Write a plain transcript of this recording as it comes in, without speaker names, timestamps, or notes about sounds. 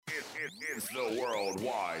It's the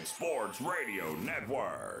Worldwide Sports Radio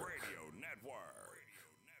Network.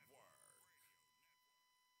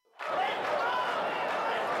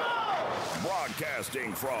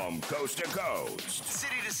 Broadcasting from coast to coast,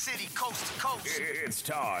 city to city, coast to coast. It's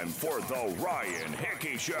time for the Ryan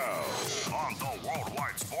Hickey Show on the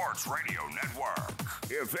Worldwide Sports Radio Network.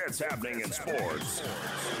 If it's happening in sports,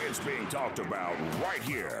 it's being talked about right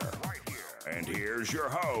here. And here's your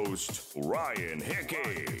host, Ryan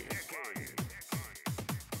Hickey.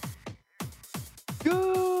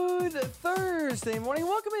 Good Thursday morning.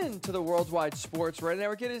 Welcome into the Worldwide Sports Radio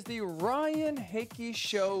Network. It is the Ryan Hickey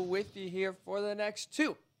Show with you here for the next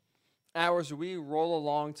 2 hours. We roll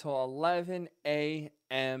along till 11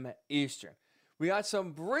 a.m. Eastern. We got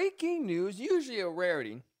some breaking news, usually a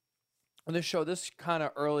rarity on the show this kind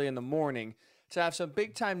of early in the morning to have some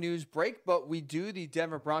big-time news break, but we do. The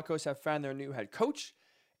Denver Broncos have found their new head coach.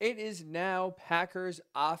 It is now Packers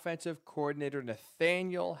offensive coordinator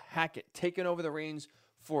Nathaniel Hackett taking over the reins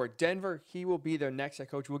for Denver. He will be their next head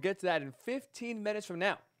coach. We'll get to that in 15 minutes from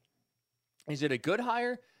now. Is it a good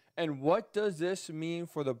hire? And what does this mean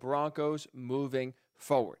for the Broncos moving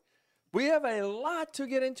forward? We have a lot to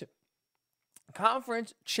get into.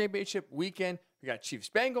 Conference championship weekend. We got Chiefs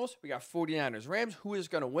Bengals. We got 49ers Rams. Who is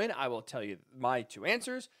going to win? I will tell you my 2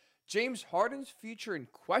 answers. James Harden's future in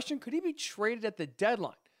question. Could he be traded at the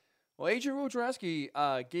deadline? Well, Adrian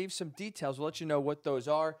Wojnarowski gave some details. We'll let you know what those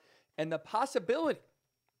are. And the possibility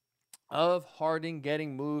of Harden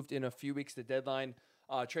getting moved in a few weeks. The deadline,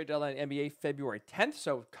 trade deadline NBA February 10th.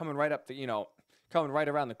 So coming right up coming right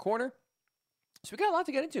around the corner. So we got a lot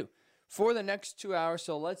to get into for the next 2 hours.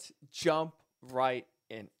 So let's jump right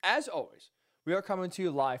in. As always, we are coming to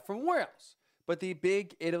you live from where else but the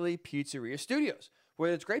Big Italy Pizzeria Studios,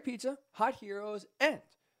 where it's great pizza, hot heroes, and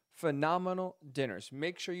phenomenal dinners.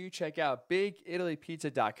 Make sure you check out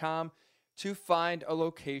BigItalyPizza.com to find a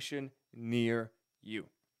location near you.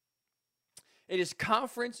 It is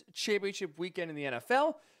conference championship weekend in the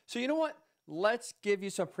NFL. So you know what? Let's give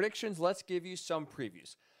you some predictions. Let's give you some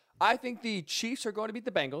previews. I think the Chiefs are going to beat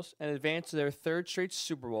the Bengals and advance to their 3rd straight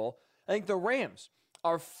Super Bowl. I think the Rams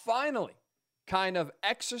are finally kind of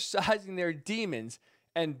exercising their demons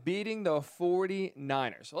and beating the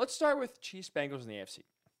 49ers. So let's start with Chiefs Bengals in the AFC.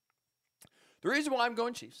 The reason why I'm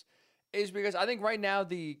going Chiefs is because I think right now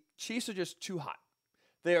the Chiefs are just too hot.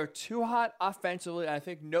 They are too hot offensively. I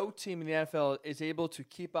think no team in the NFL is able to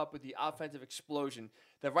keep up with the offensive explosion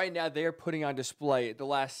that right now they are putting on display the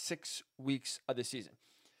last 6 weeks of the season.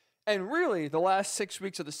 And really, the last 6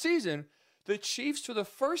 weeks of the season, the Chiefs, for the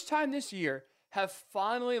first time this year, have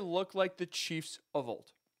finally looked like the Chiefs of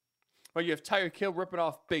old. Well, you have Tyreek Hill ripping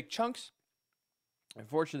off big chunks.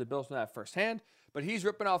 Unfortunately, the Bills know that firsthand. But he's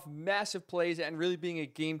ripping off massive plays and really being a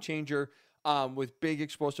game changer with big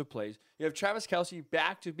explosive plays. You have Travis Kelce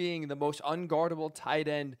back to being the most unguardable tight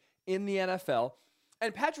end in the NFL.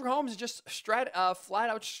 And Patrick Mahomes is just flat out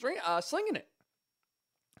slinging it.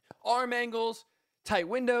 Arm angles, tight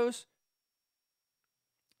windows.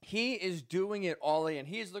 He is doing it all in.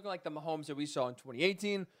 He is looking like the Mahomes that we saw in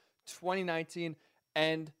 2018, 2019,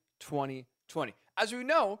 and 2020. As we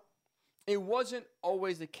know, it wasn't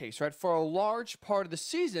always the case, right? For a large part of the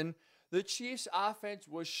season, the Chiefs' offense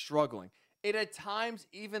was struggling. It at times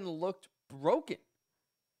even looked broken.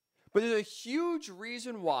 But there's a huge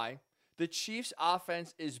reason why the Chiefs'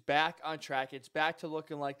 offense is back on track. It's back to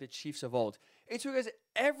looking like the Chiefs of old. It's because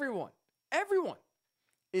everyone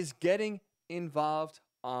is getting involved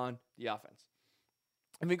on the offense.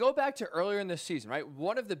 If we go back to earlier in the season, right,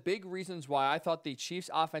 one of the big reasons why I thought the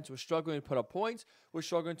Chiefs offense was struggling to put up points, was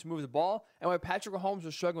struggling to move the ball, and why Patrick Mahomes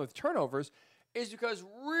was struggling with turnovers is because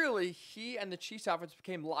really he and the Chiefs offense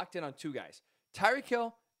became locked in on 2 guys, Tyreek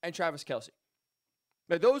Hill and Travis Kelce.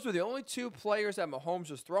 Now, those were the only 2 players that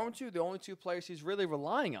Mahomes was thrown to, the only 2 players he's really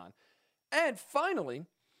relying on. And finally,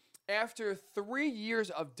 after 3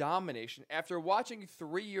 years of domination, after watching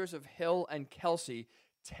 3 years of Hill and Kelce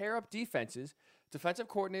tear up defenses, defensive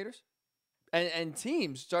coordinators and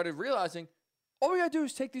teams started realizing all we got to do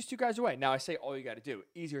is take these 2 guys away. Now, I say all you got to do.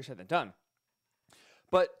 Easier said than done.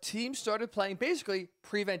 But teams started playing basically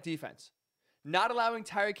prevent defense, not allowing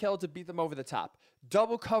Tyreek Hill to beat them over the top,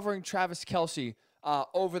 double covering Travis Kelce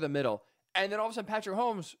over the middle. And then all of a sudden, Patrick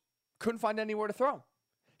Mahomes couldn't find anywhere to throw.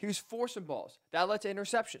 He was forcing balls. That led to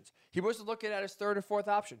interceptions. He wasn't looking at his 3rd or 4th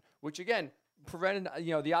option, which, again, prevented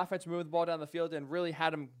the offense moving the ball down the field and really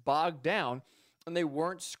had him bogged down, and they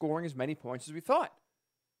weren't scoring as many points as we thought.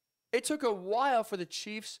 It took a while for the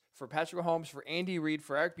Chiefs, for Patrick Mahomes, for Andy Reid,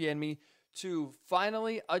 for Eric Bieniemy to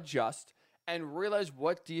finally adjust and realize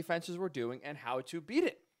what defenses were doing and how to beat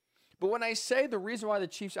it. But when I say the reason why the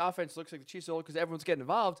Chiefs offense looks like the Chiefs old because everyone's getting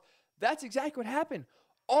involved, that's exactly what happened.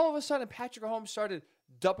 All of a sudden, Patrick Mahomes started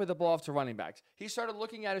dumping the ball off to running backs. He started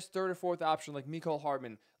looking at his third or fourth option like Mecole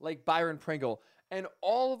Hardman, like Byron Pringle. And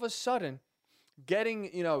all of a sudden, getting,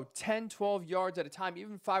 10, 12 yards at a time,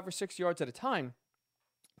 even 5 or 6 yards at a time,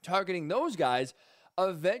 targeting those guys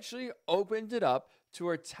eventually opened it up to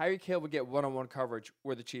where Tyreek Hill would get one-on-one coverage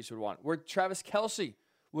where the Chiefs would want, where Travis Kelce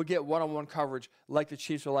would get one-on-one coverage like the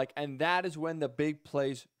Chiefs would like, and that is when the big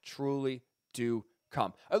plays truly do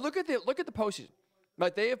come. Look at the postseason.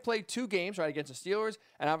 Like, they have played 2 games, right, against the Steelers,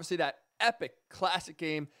 and obviously that epic classic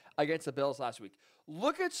game against the Bills last week.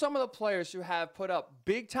 Look at some of the players who have put up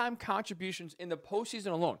big-time contributions in the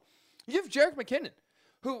postseason alone. You have Jerick McKinnon,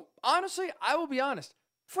 who, honestly, I will be honest,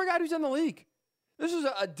 forgot who's in the league. This was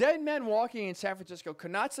a dead man walking in San Francisco,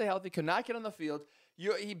 could not stay healthy, could not get on the field.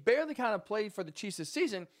 He barely kind of played for the Chiefs this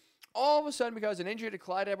season. All of a sudden, because of an injury to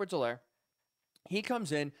Clyde Edwards-Helaire, he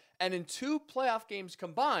comes in, and in 2 playoff games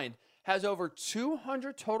combined, has over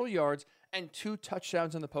 200 total yards and 2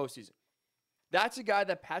 touchdowns in the postseason. That's a guy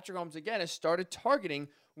that Patrick Mahomes, again, has started targeting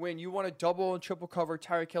when you want to double and triple cover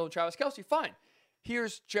Tyreek Hill and Travis Kelce. Fine.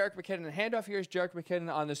 Here's Jerick McKinnon in handoff. Here's Jerick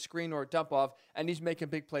McKinnon on the screen or a dump off, and he's making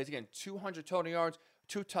big plays. Again, 200 total yards,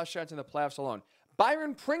 2 touchdowns in the playoffs alone.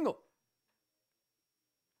 Byron Pringle.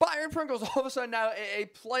 Byron Pringle's all of a sudden now a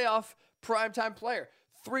playoff primetime player.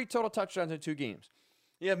 3 total touchdowns in 2 games.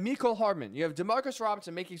 You have Mecole Hardman. You have Demarcus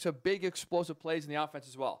Robinson making some big explosive plays in the offense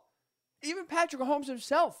as well. Even Patrick Mahomes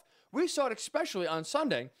himself. We saw it especially on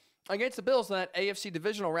Sunday against the Bills in that AFC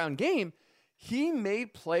divisional round game. He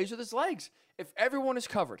made plays with his legs. If everyone is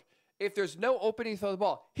covered, if there's no opening to throw the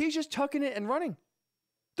ball, he's just tucking it and running.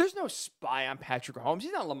 There's no spy on Patrick Mahomes.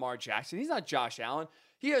 He's not Lamar Jackson. He's not Josh Allen.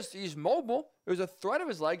 He's mobile. There's a threat of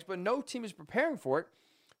his legs, but no team is preparing for it.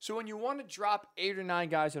 So when you want to drop 8 or 9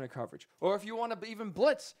 guys in a coverage, or if you want to even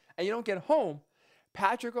blitz and you don't get home,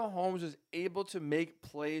 Patrick Mahomes is able to make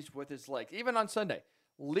plays with his legs. Even on Sunday,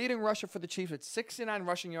 leading rusher for the Chiefs with 69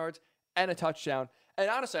 rushing yards and a touchdown. And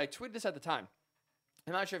honestly, I tweeted this at the time.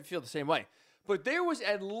 I'm not sure if you feel the same way. But there was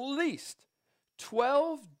at least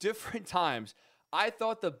 12 different times I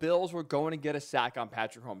thought the Bills were going to get a sack on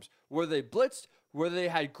Patrick Mahomes. Whether they blitzed, whether they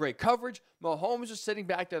had great coverage, Mahomes was sitting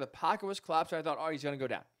back there, the pocket was collapsed, and I thought, oh, he's going to go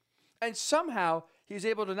down. And somehow, he's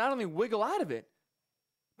able to not only wiggle out of it,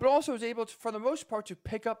 but also is able to, for the most part, to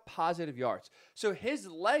pick up positive yards. So his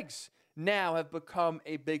legs now have become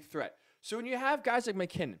a big threat. So when you have guys like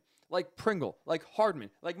McKinnon, like Pringle, like Hardman,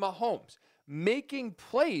 like Mahomes, making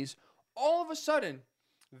plays, all of a sudden,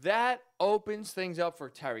 that opens things up for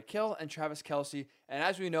Tyreek Hill and Travis Kelce. And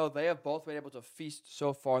as we know, they have both been able to feast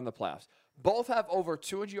so far in the playoffs. Both have over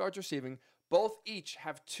 200 yards receiving. Both each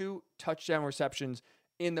have 2 touchdown receptions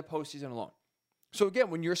in the postseason alone. So again,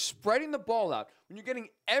 when you're spreading the ball out, when you're getting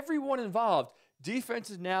everyone involved,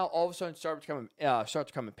 defenses now all of a sudden start to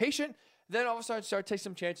become impatient. Then all of a sudden start to take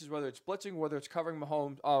some chances, whether it's blitzing, whether it's covering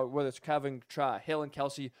Mahomes, whether it's covering Hill and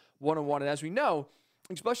Kelce one-on-one. And as we know,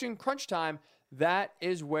 especially in crunch time, that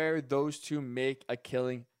is where those 2 make a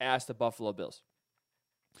killing as the Buffalo Bills.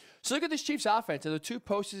 So look at this Chiefs offense. In the 2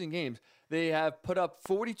 postseason games, they have put up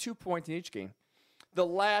 42 points in each game. The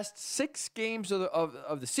last 6 games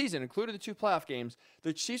of the season, including the 2 playoff games,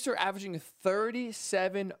 the Chiefs are averaging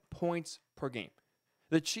 37 points per game.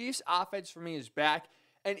 The Chiefs offense for me is back.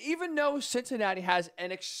 And even though Cincinnati has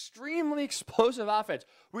an extremely explosive offense,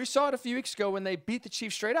 we saw it a few weeks ago when they beat the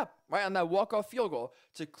Chiefs straight up, right, on that walk-off field goal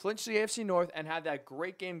to clinch the AFC North and have that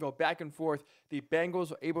great game go back and forth. The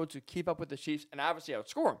Bengals were able to keep up with the Chiefs and obviously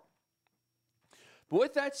outscore them. But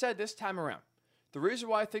with that said, this time around, the reason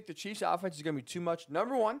why I think the Chiefs' offense is going to be too much,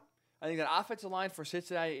 number one, I think that offensive line for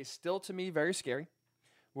Cincinnati is still, to me, very scary,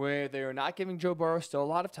 where they are not giving Joe Burrow still a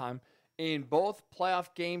lot of time. In both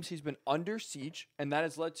playoff games, he's been under siege, and that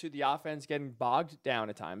has led to the offense getting bogged down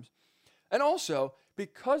at times. And also,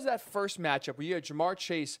 because that first matchup where you had Ja'Marr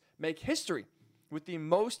Chase make history with the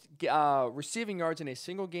most receiving yards in a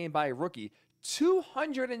single game by a rookie,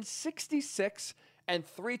 266 and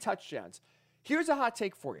 3 touchdowns. Here's a hot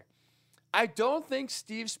take for you. I don't think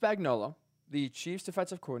Steve Spagnuolo, the Chiefs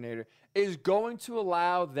defensive coordinator, is going to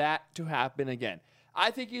allow that to happen again.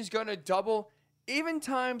 I think he's going to double, even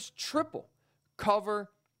times triple,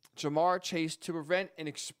 cover Ja'Marr Chase to prevent an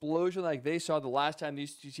explosion like they saw the last time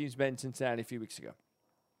these 2 teams met in Cincinnati a few weeks ago.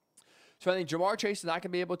 So I think Ja'Marr Chase is not going to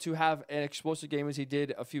be able to have an explosive game as he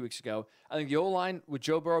did a few weeks ago. I think the O-line, with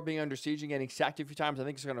Joe Burrow being under siege and getting sacked a few times, I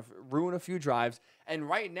think it's going to ruin a few drives. And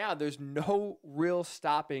right now, there's no real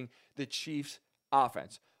stopping the Chiefs'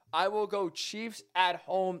 offense. I will go Chiefs at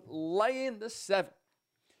home, laying the 7.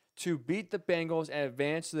 to beat the Bengals and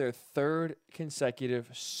advance to their third consecutive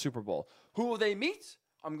Super Bowl. Who will they meet?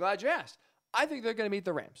 I'm glad you asked. I think they're going to meet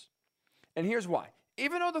the Rams. And here's why.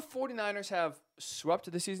 Even though the 49ers have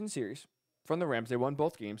swept the season series from the Rams, they won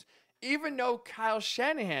both games. Even though Kyle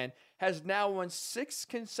Shanahan has now won 6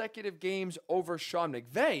 consecutive games over Sean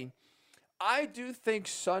McVay, I do think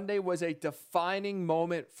Sunday was a defining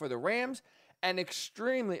moment for the Rams and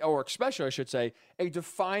especially, I should say, a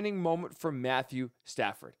defining moment for Matthew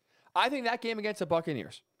Stafford. I think that game against the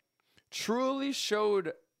Buccaneers truly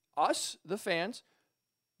showed us, the fans,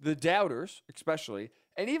 the doubters especially,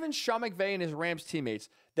 and even Sean McVay and his Rams teammates,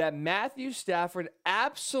 that Matthew Stafford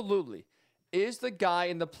absolutely is the guy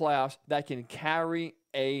in the playoffs that can carry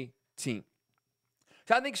a team.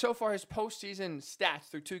 So I think so far his postseason stats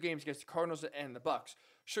through 2 games against the Cardinals and the Bucs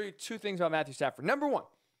show you 2 things about Matthew Stafford. Number 1,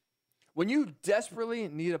 when you desperately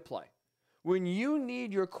need a play, when you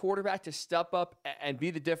need your quarterback to step up and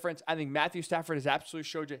be the difference, I think Matthew Stafford has absolutely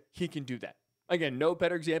showed you he can do that. Again, no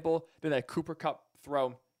better example than that Cooper Kupp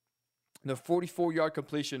throw, the 44-yard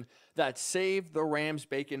completion that saved the Rams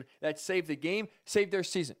bacon, that saved the game, saved their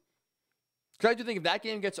season. Because I do think if that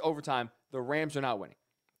game gets overtime, the Rams are not winning.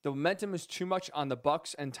 The momentum is too much on the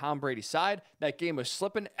Bucs and Tom Brady's side. That game was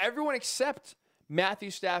slipping. Everyone except Matthew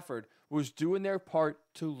Stafford was doing their part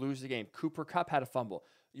to lose the game. Cooper Kupp had a fumble.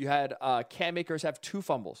 You had Cam Akers have 2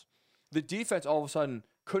 fumbles. The defense all of a sudden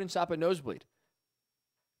couldn't stop a nosebleed.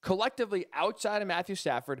 Collectively, outside of Matthew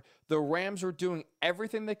Stafford, the Rams were doing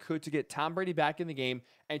everything they could to get Tom Brady back in the game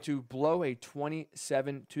and to blow a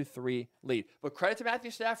 27-3 lead. But credit to Matthew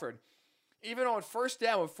Stafford. Even on first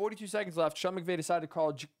down with 42 seconds left, Sean McVay decided to call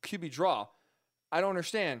a QB draw. I don't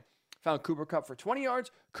understand. Found Cooper Kupp for 20 yards,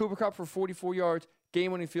 Cooper Kupp for 44 yards,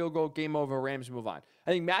 game-winning field goal, game over, Rams move on. I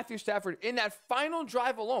think Matthew Stafford, in that final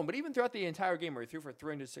drive alone, but even throughout the entire game where he threw for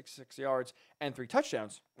 366 yards and 3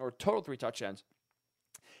 touchdowns, or total 3 touchdowns,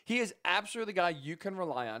 he is absolutely the guy you can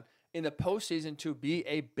rely on in the postseason to be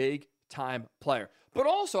a big-time player. But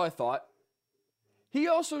also, I thought, he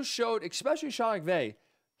also showed, especially Sean McVay,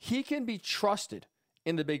 he can be trusted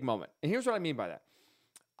in the big moment. And here's what I mean by that.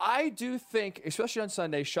 I do think, especially on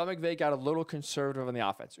Sunday, Sean McVay got a little conservative on the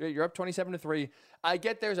offense. You're up 27-3. I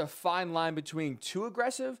get there's a fine line between too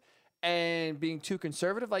aggressive and being too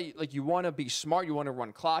conservative. Like you want to be smart. You want to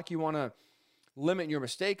run clock. You want to limit your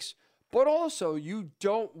mistakes. But also, you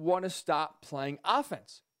don't want to stop playing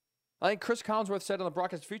offense. I think Chris Collinsworth said on the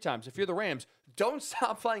broadcast a few times, if you're the Rams, don't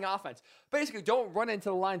stop playing offense. Basically, don't run into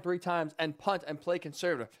the line 3 times and punt and play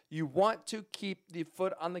conservative. You want to keep the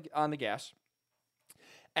foot on the gas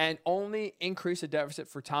and only increase the deficit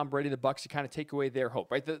for Tom Brady and the Bucs to kind of take away their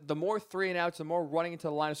hope, right? The more 3-and-outs, the more running into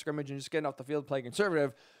the line of scrimmage and just getting off the field playing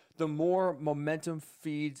conservative, the more momentum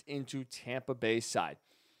feeds into Tampa Bay's side.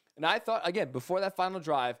 And I thought, again, before that final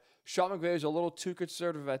drive, Sean McVay was a little too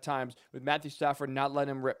conservative at times with Matthew Stafford, not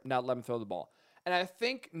letting him rip, not letting him throw the ball. And I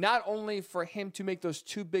think not only for him to make those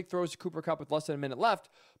 2 big throws to Cooper Kupp with less than a minute left,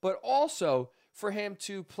 but also for him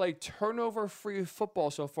to play turnover-free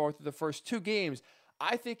football so far through the first 2 games,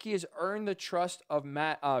 I think he has earned the trust of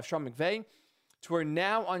Sean McVay to where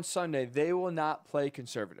now on Sunday they will not play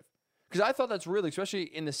conservative. Because I thought that's really, especially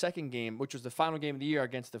in the second game, which was the final game of the year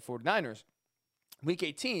against the 49ers, Week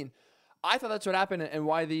 18, I thought that's what happened and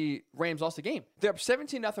why the Rams lost the game. They're up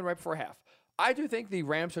 17-0 right before half. I do think the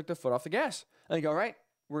Rams took the foot off the gas. And they go, all right,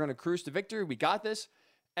 we're going to cruise to victory. We got this.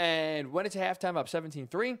 And went into halftime up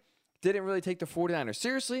 17-3. Didn't really take the 49ers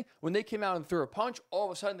seriously. When they came out and threw a punch, all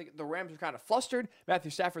of a sudden the Rams were kind of flustered.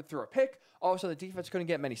 Matthew Stafford threw a pick. All of a sudden the defense couldn't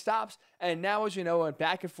get many stops. And now, as you know, went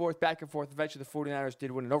back and forth. Eventually the 49ers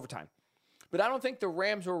did win in overtime. But I don't think the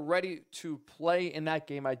Rams were ready to play in that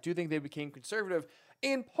game. I do think they became conservative,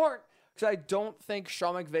 in part because I don't think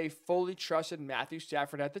Sean McVay fully trusted Matthew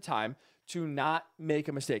Stafford at the time to not make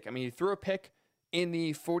a mistake. I mean, he threw a pick in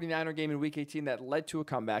the 49er game in Week 18 that led to a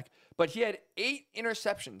comeback, but he had 8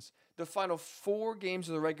 interceptions the final 4 games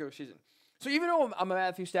of the regular season. So even though I'm a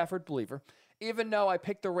Matthew Stafford believer, even though I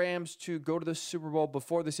picked the Rams to go to the Super Bowl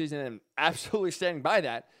before the season and absolutely standing by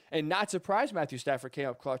that, and not surprised Matthew Stafford came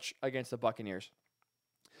up clutch against the Buccaneers,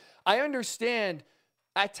 I understand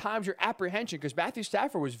at times your apprehension because Matthew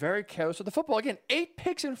Stafford was very careless with the football. Again, 8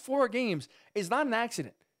 picks in 4 games is not an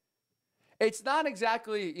accident. It's not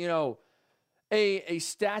exactly, a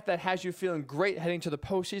stat that has you feeling great heading to the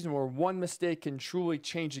postseason where one mistake can truly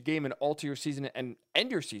change the game and alter your season and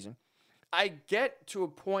end your season. I get to a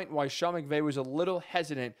point why Sean McVay was a little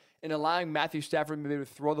hesitant in allowing Matthew Stafford maybe to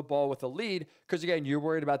throw the ball with a lead because, again, you're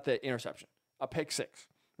worried about the interception, a pick 6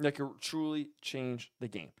 that could truly change the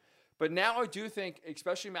game. But now I do think,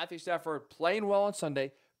 especially Matthew Stafford playing well on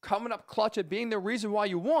Sunday, coming up clutch and being the reason why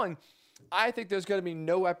you won, I think there's going to be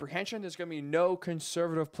no apprehension. There's going to be no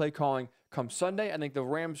conservative play calling come Sunday. I think the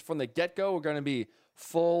Rams from the get-go are going to be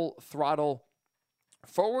full throttle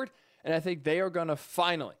forward, and I think they are going to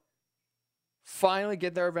finally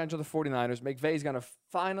get their revenge on the 49ers. McVay is going to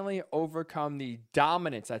finally overcome the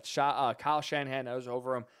dominance that Kyle Shanahan has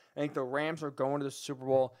over him. I think the Rams are going to the Super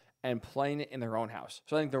Bowl and playing it in their own house.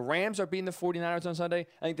 So I think the Rams are beating the 49ers on Sunday.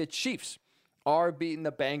 I think the Chiefs are beating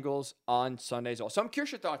the Bengals on Sunday as well. So I'm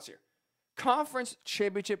curious your thoughts here. Conference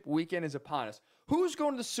championship weekend is upon us. Who's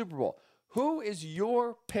going to the Super Bowl? Who is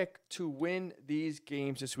your pick to win these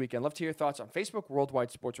games this weekend? Love to hear your thoughts on Facebook,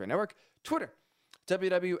 Worldwide Sports Radio Network, Twitter,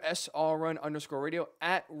 WWSRN_radio,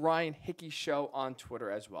 at Ryan Hickey Show on Twitter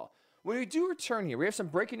as well. When we do return here, we have some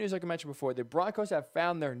breaking news like I mentioned before. The Broncos have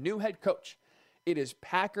found their new head coach. It is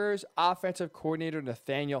Packers offensive coordinator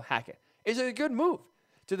Nathaniel Hackett. Is it a good move?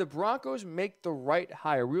 Did the Broncos make the right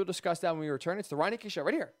hire? We will discuss that when we return. It's the Ryan Hickey Show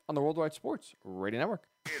right here on the Worldwide Sports Radio Network.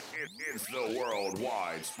 It's the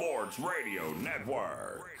Worldwide Sports Radio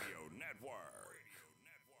Network.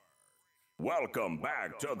 Welcome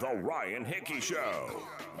back to the Ryan Hickey Show,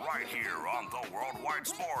 right here on the Worldwide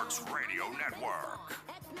Sports Radio Network.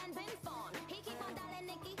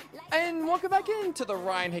 And welcome back into the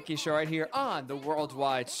Ryan Hickey Show right here on the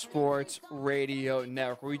Worldwide Sports Radio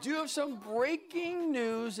Network. We do have some breaking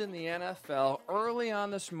news in the NFL early on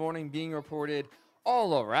this morning being reported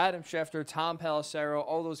all over. Adam Schefter, Tom Pelissero,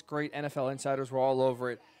 all those great NFL insiders were all over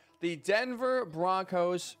it. The Denver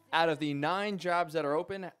Broncos, out of the 9 jobs that are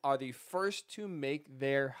open, are the first to make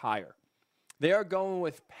their hire. They are going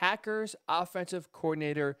with Packers offensive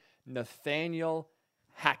coordinator Nathaniel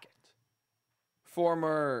Hackett.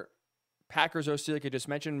 Former Packers OC, like I just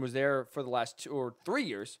mentioned, was there for the last 2 or 3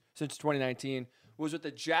 years since 2019. Was with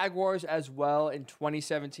the Jaguars as well in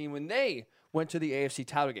 2017 when they went to the AFC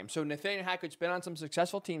title game. So Nathaniel Hackett's been on some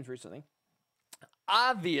successful teams recently.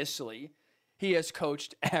 Obviously, he has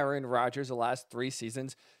coached Aaron Rodgers the last 3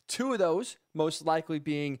 seasons. 2 of those most likely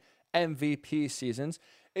being MVP seasons.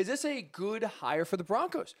 Is this a good hire for the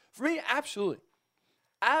Broncos? For me, absolutely.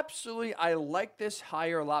 Absolutely, I like this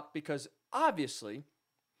hire a lot because obviously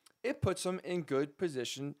it puts them in good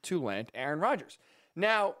position to land Aaron Rodgers.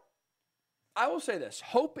 Now, I will say this.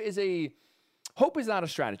 Hope is not a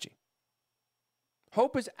strategy.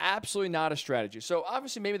 Hope is absolutely not a strategy. So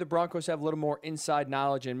obviously maybe the Broncos have a little more inside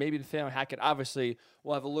knowledge, and maybe Nathaniel Hackett obviously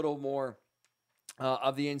will have a little more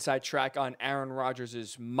of the inside track on Aaron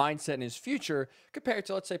Rodgers' mindset and his future compared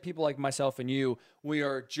to, let's say, people like myself and you. We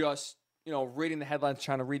are just, reading the headlines,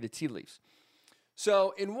 trying to read the tea leaves.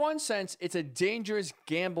 So in one sense, it's a dangerous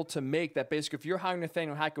gamble to make that basically if you're hiring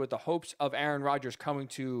Nathaniel Hackett with the hopes of Aaron Rodgers coming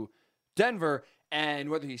to Denver, and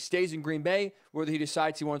whether he stays in Green Bay, whether he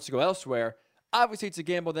decides he wants to go elsewhere, obviously it's a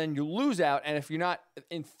gamble, then you lose out. And if you're not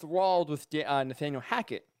enthralled with Nathaniel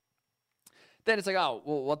Hackett, then it's like, oh,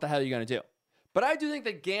 well, what the hell are you going to do? But I do think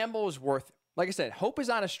the gamble is worth it. Like I said, hope is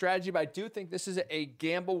not a strategy, but I do think this is a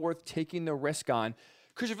gamble worth taking the risk on.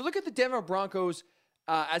 Because if you look at the Denver Broncos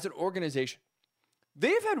as an organization,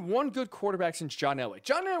 they've had one good quarterback since John Elway.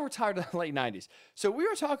 John Elway retired in the late 90s. So we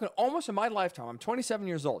were talking almost in my lifetime. I'm 27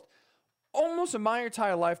 years old. Almost in my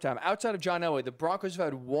entire lifetime, outside of John Elway, the Broncos have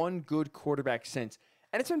had one good quarterback since,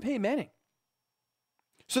 and it's been Peyton Manning.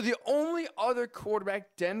 So the only other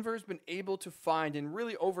quarterback Denver's been able to find in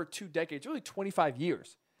really over 2 decades, really 25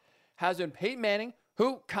 years, has been Peyton Manning,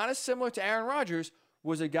 who, kind of similar to Aaron Rodgers,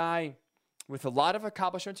 was a guy with a lot of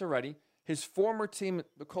accomplishments already. His former team,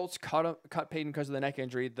 the Colts, cut Peyton because of the neck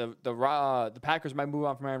injury. The Packers might move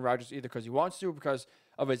on from Aaron Rodgers either because he wants to or because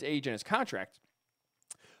of his age and his contract.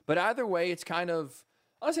 But either way, it's kind of,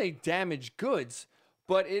 I don't say damaged goods,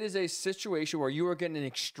 but it is a situation where you are getting an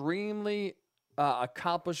extremely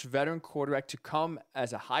accomplished veteran quarterback to come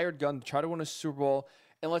as a hired gun to try to win a Super Bowl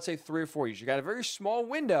in, let's say, 3 or 4 years. You got a very small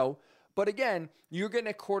window, but again, you're getting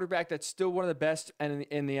a quarterback that's still one of the best in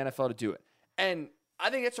the NFL to do it. And I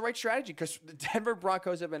think that's the right strategy because the Denver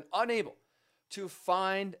Broncos have been unable to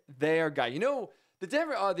find their guy.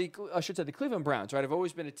 The Cleveland Browns, right, have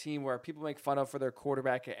always been a team where people make fun of for their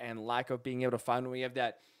quarterback and lack of being able to find one. We have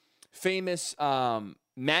that famous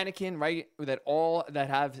mannequin, right, that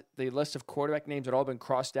have the list of quarterback names that all been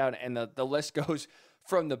crossed out, and the list goes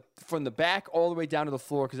from the back all the way down to the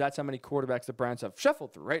floor because that's how many quarterbacks the Browns have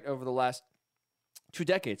shuffled through, right, over the last 2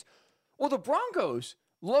 decades. Well, the Broncos,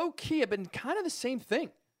 low-key, have been kind of the same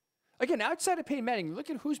thing. Again, outside of Peyton Manning, look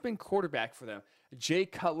at who's been quarterback for them. Jay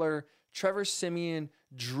Cutler, Trevor Siemian,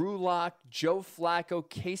 Drew Lock, Joe Flacco,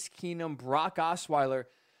 Case Keenum, Brock Osweiler.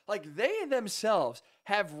 Like, they themselves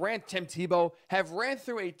have Tim Tebow, have ran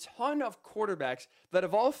through a ton of quarterbacks that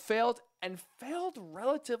have all failed and failed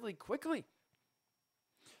relatively quickly.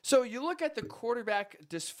 So you look at the quarterback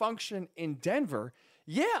dysfunction in Denver,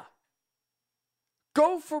 yeah,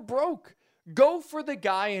 go for broke. Go for the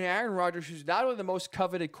guy in Aaron Rodgers who's not only the most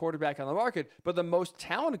coveted quarterback on the market, but the most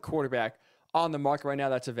talented quarterback on the market right now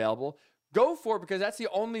that's available. Go for it, because that's the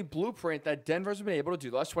only blueprint that Denver's been able to do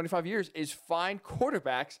the last 25 years, is find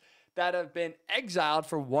quarterbacks that have been exiled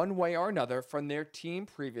for one way or another from their team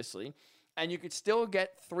previously, and you could still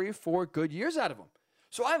get 3 or 4 good years out of them.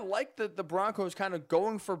 So I like the Broncos kind of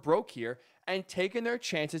going for broke here and taking their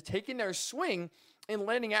chances, taking their swing in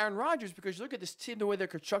landing Aaron Rodgers, because you look at this team, the way they're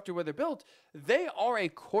constructed, where they're built, they are a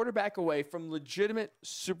quarterback away from legitimate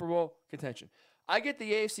Super Bowl contention. I get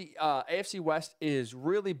the AFC West is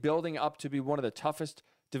really building up to be one of the toughest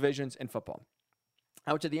divisions in football.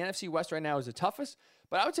 I would say the NFC West right now is the toughest,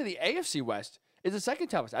 but I would say the AFC West is the second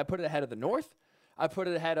toughest. I put it ahead of the North. I put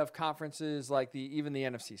it ahead of conferences like even the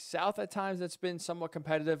NFC South at times that's been somewhat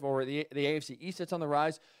competitive, or the AFC East that's on the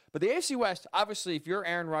rise. But the AFC West, obviously, if you're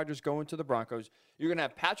Aaron Rodgers going to the Broncos, you're going to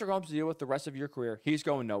have Patrick Mahomes to deal with the rest of your career. He's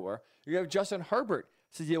going nowhere. You're going to have Justin Herbert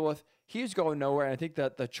to deal with. He's going nowhere, and I think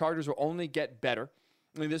that the Chargers will only get better.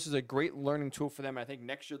 I mean, this is a great learning tool for them. I think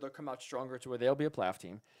next year they'll come out stronger to where they'll be a playoff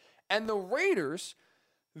team. And the Raiders,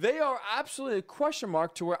 they are absolutely a question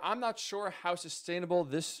mark to where I'm not sure how sustainable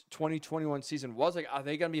this 2021 season was. Like, are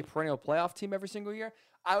they going to be a perennial playoff team every single year?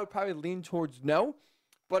 I would probably lean towards no.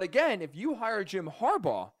 But again, if you hire Jim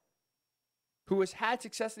Harbaugh, who has had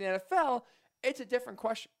success in the NFL, it's a different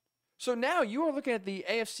question. So now you are looking at the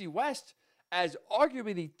AFC West as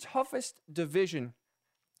arguably the toughest division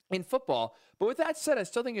in football. But with that said, I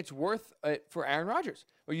still think it's worth it for Aaron Rodgers,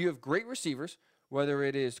 where you have great receivers, whether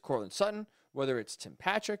it is Courtland Sutton, whether it's Tim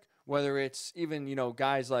Patrick, whether it's even,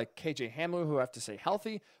 guys like KJ Hamler who have to stay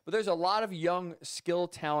healthy. But there's a lot of young skill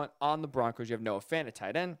talent on the Broncos. You have Noah Fant at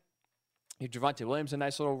tight end. You have Javonte Williams, a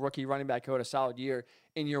nice little rookie running back who had a solid year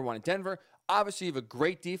in year 1 in Denver. Obviously, you have a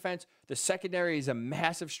great defense. The secondary is a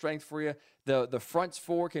massive strength for you. The front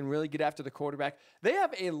 4 can really get after the quarterback. They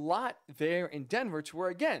have a lot there in Denver to where,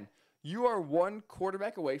 again, you are one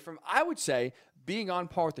quarterback away from, I would say, being on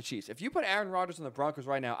par with the Chiefs. If you put Aaron Rodgers on the Broncos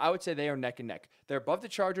right now, I would say they are neck and neck. They're above the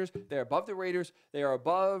Chargers. They're above the Raiders. They are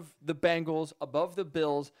above the Bengals, above the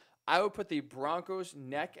Bills. I would put the Broncos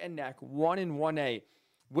neck and neck, 1 and 1A,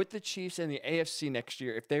 with the Chiefs and the AFC next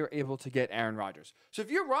year if they were able to get Aaron Rodgers. So if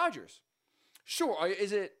you're Rodgers, sure,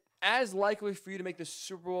 is it as likely for you to make the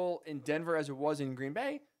Super Bowl in Denver as it was in Green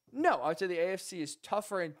Bay? No, I would say the AFC is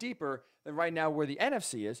tougher and deeper than right now where the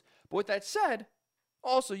NFC is. But with that said,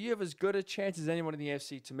 also, you have as good a chance as anyone in the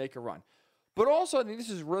AFC to make a run. But also, I think this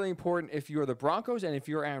is really important if you're the Broncos and if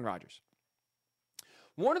you're Aaron Rodgers.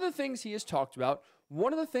 One of the things he has talked about,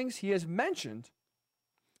 one of the things he has mentioned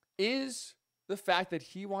is the fact that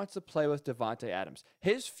he wants to play with Davante Adams.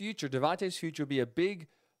 His future, Davante's future, will be a big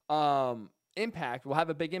impact, will have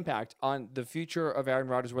a big impact on the future of Aaron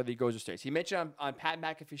Rodgers, whether he goes or stays. He mentioned on Pat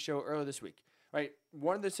McAfee's show earlier this week, right?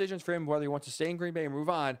 One of the decisions for him, whether he wants to stay in Green Bay and move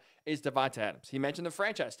on, is Davante Adams. He mentioned the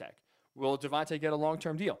franchise tag. Will Davante get a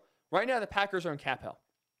long-term deal? Right now, the Packers are in cap hell.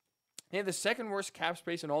 They have the second worst cap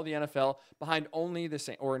space in all the NFL, behind only the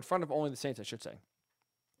Saints, or in front of only the Saints, I should say.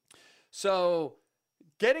 So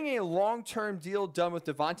getting a long-term deal done with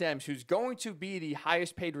Davante Adams, who's going to be the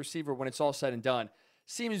highest-paid receiver when it's all said and done,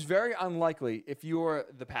 seems very unlikely if you're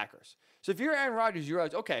the Packers. So if you're Aaron Rodgers, you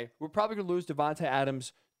realize, okay, we're probably going to lose Davante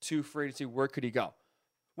Adams to free agency. Where could he go?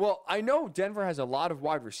 Well, I know Denver has a lot of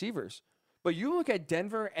wide receivers, but you look at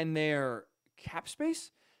Denver and their cap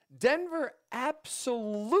space, Denver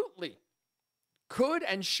absolutely could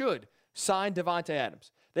and should sign Davante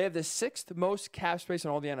Adams. They have the 6th most cap space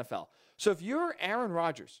in all the NFL. So if you're Aaron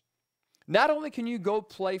Rodgers, not only can you go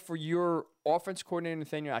play for your offense coordinator,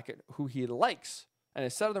 Nathaniel Hackett, who he likes, and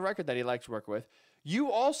has set on the record that he likes to work with,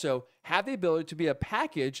 you also have the ability to be a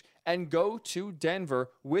package and go to Denver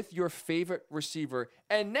with your favorite receiver.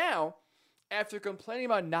 And now, after complaining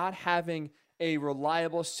about not having a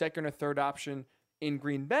reliable second or third option in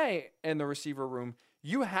Green Bay in the receiver room,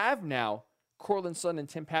 you have now Courtland Sutton and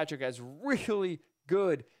Tim Patrick as really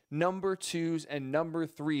good number 2s and number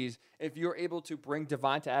 3s if you're able to bring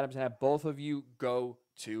Davante Adams and have both of you go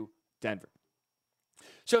to Denver.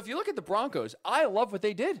 So if you look at the Broncos, I love what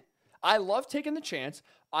they did. I love taking the chance.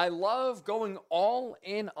 I love going all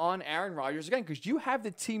in on Aaron Rodgers again, because you have the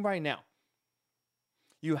team right now.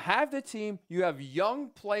 You have the team. You have young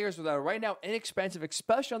players that are right now inexpensive,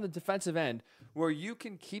 especially on the defensive end, where you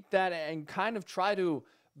can keep that and kind of try to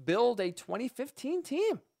build a 2015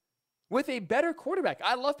 team with a better quarterback.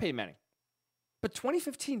 I love Peyton Manning. But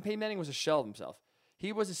 2015, Peyton Manning was a shell of himself.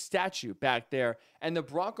 He was a statue back there, and the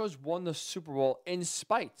Broncos won the Super Bowl in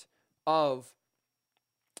spite of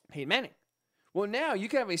Peyton Manning. Well, now you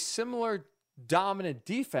can have a similar dominant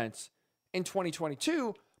defense in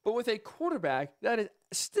 2022, but with a quarterback that is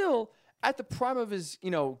still at the prime of his,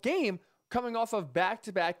 game, coming off of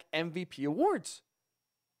back-to-back MVP awards.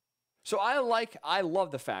 So I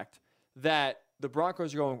love the fact that the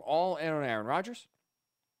Broncos are going all in on Aaron Rodgers.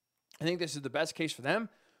 I think this is the best case for them.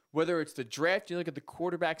 Whether it's the draft, you look at the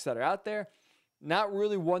quarterbacks that are out there, not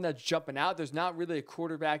really one that's jumping out. There's not really a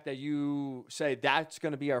quarterback that you say that's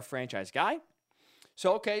going to be our franchise guy.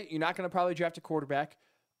 So, okay, you're not going to probably draft a quarterback.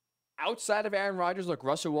 Outside of Aaron Rodgers, look,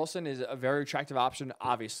 Russell Wilson is a very attractive option,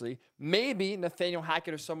 obviously. Maybe Nathaniel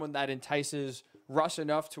Hackett is someone that entices Russ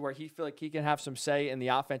enough to where he feel like he can have some say in the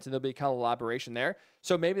offense and there'll be a kind of elaboration there.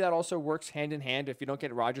 So maybe that also works hand in hand. If you don't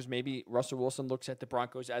get Rodgers, maybe Russell Wilson looks at the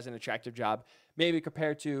Broncos as an attractive job, maybe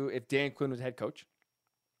compared to if Dan Quinn was head coach.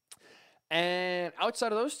 And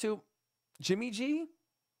outside of those two, Jimmy G,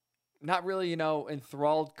 not really,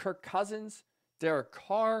 enthralled. Kirk Cousins, Derek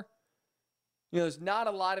Carr. There's not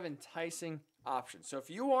a lot of enticing options. So if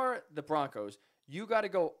you are the Broncos, you got to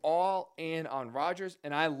go all in on Rodgers,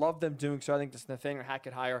 and I love them doing so. I think this Nathaniel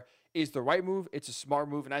Hackett hire is the right move. It's a smart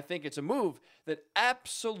move, and I think it's a move that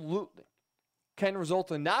absolutely can result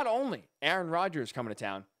in not only Aaron Rodgers coming to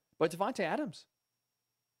town, but Davante Adams.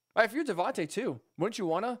 All right, if you're Davante too, wouldn't you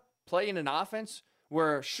want to play in an offense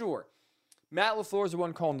where, sure, Matt LaFleur is the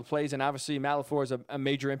one calling the plays, and obviously Matt LaFleur is a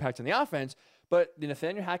major impact on the offense, but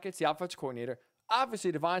Nathaniel Hackett's the offensive coordinator.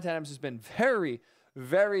 Obviously, Davante Adams has been very,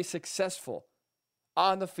 very successful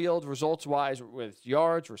on the field, results-wise, with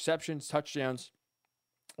yards, receptions, touchdowns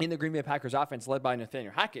in the Green Bay Packers offense led by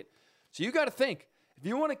Nathaniel Hackett. So you got to think, if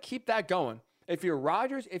you want to keep that going, if you're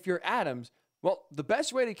Rodgers, if you're Adams, well, the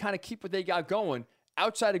best way to kind of keep what they got going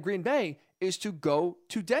outside of Green Bay is to go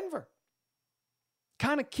to Denver.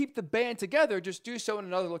 Kind of keep the band together, just do so in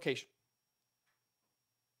another location.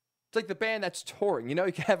 It's like the band that's touring. You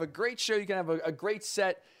can have a great show, you can have a great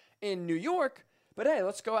set in New York, but hey,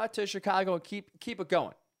 let's go out to Chicago and keep it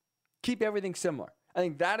going. Keep everything similar. I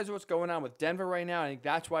think that is what's going on with Denver right now. I think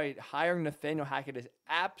that's why hiring Nathaniel Hackett is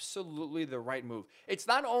absolutely the right move. It's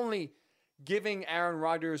not only giving Aaron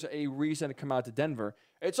Rodgers a reason to come out to Denver,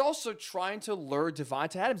 it's also trying to lure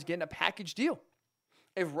Davante Adams, getting a package deal.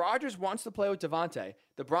 If Rodgers wants to play with Davante,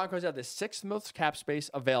 the Broncos have the sixth most cap space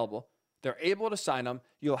available. They're able to sign him.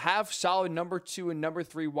 You'll have solid number 2 and number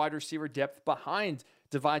 3 wide receiver depth behind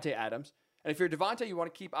Davante Adams. And if you're Davante, you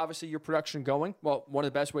want to keep, obviously, your production going. Well, one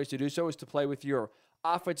of the best ways to do so is to play with your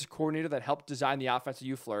offensive coordinator that helped design the offense that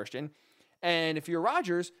you flourished in. And if you're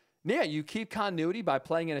Rodgers, yeah, you keep continuity by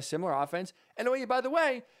playing in a similar offense. And by the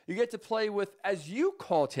way, you get to play with, as you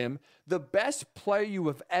called him, the best player you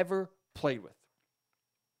have ever played with.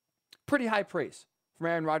 Pretty high praise from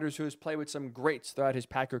Aaron Rodgers, who has played with some greats throughout his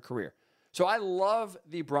Packer career. So I love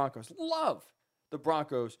the Broncos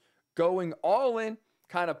going all in,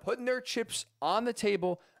 kind of putting their chips on the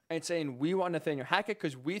table and saying, we want Nathaniel Hackett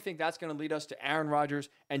because we think that's going to lead us to Aaron Rodgers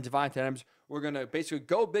and Davante Adams. We're going to basically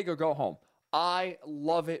go big or go home. I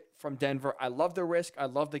love it from Denver. I love the risk. I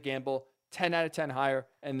love the gamble. 10 out of 10 hire,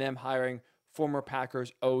 and them hiring former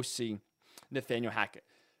Packers OC Nathaniel Hackett.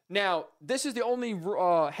 Now, this is the only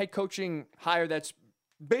head coaching hire that's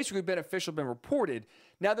basically been official, been reported.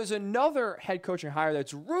 Now, there's another head coaching hire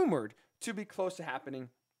that's rumored to be close to happening,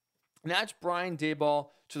 and that's Brian Daboll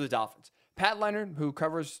to the Dolphins. Pat Leonard, who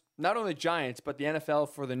covers not only the Giants, but the NFL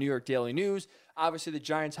for the New York Daily News. Obviously, the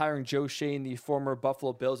Giants hiring Joe Schoen, the former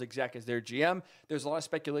Buffalo Bills exec, as their GM. There's a lot of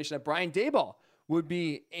speculation that Brian Daboll would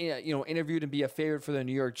be interviewed and be a favorite for the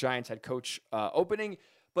New York Giants head coach opening.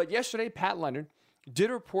 But yesterday, Pat Leonard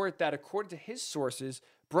did report that, according to his sources,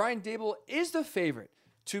 Brian Daboll is the favorite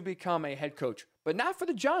to become a head coach, but not for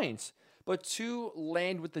the Giants, but to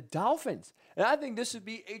land with the Dolphins. And I think this would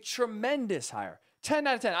be a tremendous hire. 10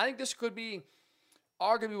 out of 10. I think this could be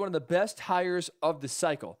arguably one of the best hires of the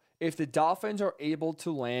cycle if the Dolphins are able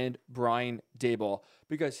to land Brian Daboll,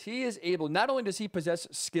 because he is able, not only does he possess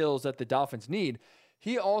skills that the Dolphins need,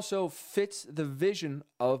 he also fits the vision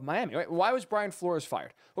of Miami. Right? Why was Brian Flores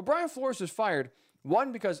fired? Well, Brian Flores was fired,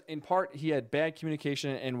 one, because in part he had bad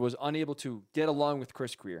communication and was unable to get along with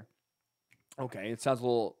Chris Grier. Okay, it sounds a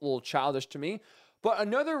little childish to me. But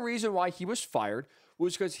another reason why he was fired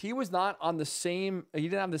was because he was not on the same, he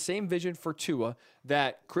didn't have the same vision for Tua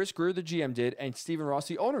that Chris Grier, the GM, did, and Stephen Ross,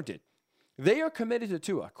 the owner, did. They are committed to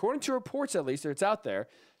Tua. According to reports, at least, it's out there,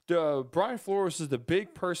 Brian Flores is the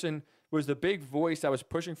big person, was the big voice that was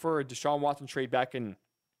pushing for a Deshaun Watson trade back in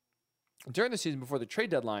during the season before the trade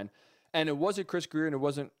deadline, and it wasn't Chris Greer and it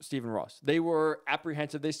wasn't Stephen Ross. They were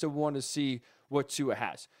apprehensive. They still wanted to see what Tua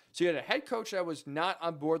has. So you had a head coach that was not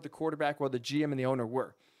on board the quarterback while the GM and the owner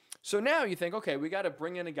were. So now you think, okay, we got to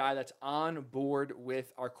bring in a guy that's on board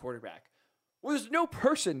with our quarterback. Well, there's no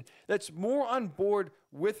person that's more on board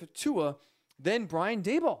with Tua than Brian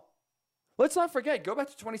Daboll. Let's not forget, go back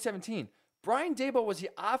to 2017. Brian Daboll was the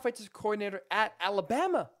offensive coordinator at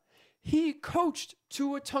Alabama. He coached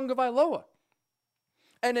Tua Tagovailoa.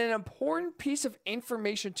 And an important piece of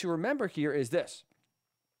information to remember here is this.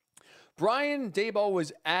 Brian Daboll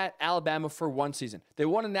was at Alabama for one season. They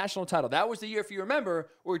won a national title. That was the year, if you remember,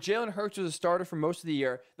 where Jalen Hurts was a starter for most of the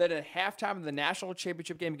year. Then at halftime of the national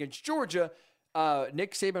championship game against Georgia,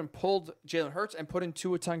 Nick Saban pulled Jalen Hurts and put in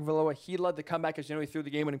Tua Tagovailoa. He led the comeback as he threw the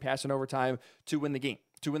game-winning pass in overtime to win the game,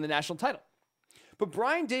 to win the national title. But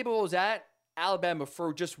Brian Daboll was at Alabama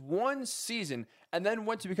for just one season and then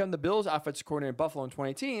went to become the Bills' offensive coordinator in Buffalo in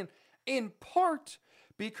 2018, in part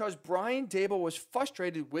because Brian Daboll was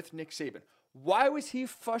frustrated with Nick Saban. Why was he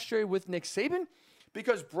frustrated with Nick Saban?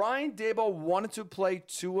 Because Brian Daboll wanted to play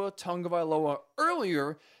Tua Tagovailoa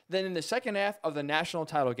earlier than in the second half of the national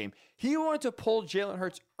title game. He wanted to pull Jalen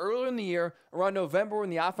Hurts earlier in the year, around November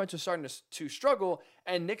when the offense was starting to struggle,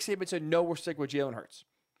 and Nick Saban said, no, we're sticking with Jalen Hurts.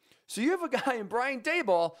 So you have a guy in Brian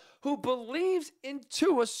Daboll who believes in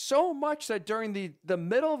Tua so much that during the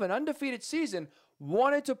middle of an undefeated season,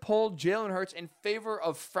 wanted to pull Jalen Hurts in favor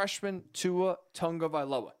of freshman Tua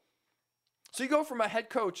Tagovailoa. So you go from a head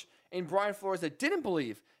coach in Brian Flores that didn't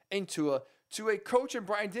believe in Tua to a coach in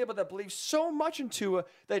Brian Daboll that believes so much in Tua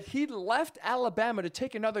that he left Alabama to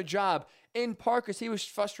take another job, in part because he was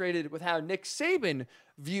frustrated with how Nick Saban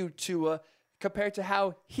viewed Tua compared to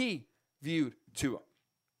how he viewed Tua.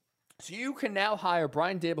 So you can now hire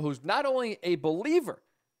Brian Daboll, who's not only a believer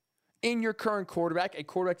in your current quarterback, a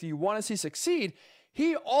quarterback that you want to see succeed,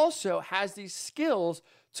 he also has these skills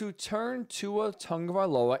to turn Tua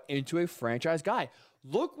Tagovailoa into a franchise guy.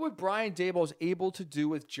 Look what Brian Daboll is able to do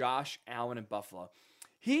with Josh Allen in Buffalo.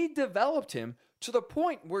 He developed him to the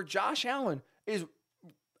point where Josh Allen is,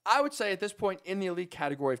 I would say at this point, in the elite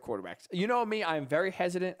category of quarterbacks. You know me, I'm very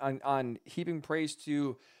hesitant on heaping praise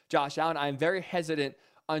to Josh Allen. I'm very hesitant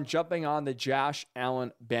on jumping on the Josh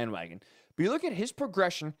Allen bandwagon. But you look at his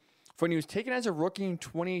progression from when he was taken as a rookie in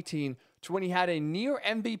 2018 to when he had a near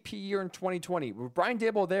MVP year in 2020. With Brian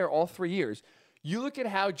Daboll there all 3 years, you look at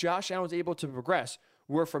how Josh Allen was able to progress,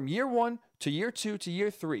 where from year 1 to year 2 to year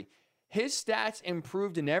 3, his stats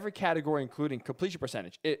improved in every category, including completion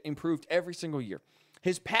percentage. It improved every single year.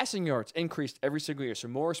 His passing yards increased every single year. So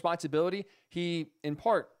more responsibility. He, in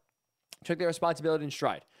part, took their responsibility in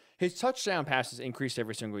stride. His touchdown passes increased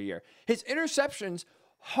every single year. His interceptions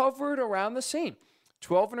hovered around the same.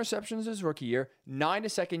 12 interceptions his rookie year, 9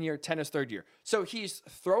 his second year, 10 his third year. So he's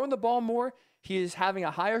throwing the ball more. He is having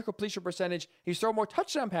a higher completion percentage. He's throwing more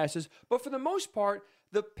touchdown passes. But for the most part,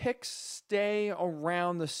 the picks stay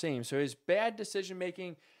around the same. So his bad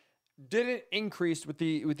decision-making didn't increase with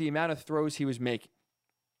the amount of throws he was making.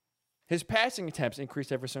 His passing attempts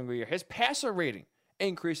increased every single year. His passer rating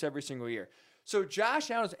increased every single year. So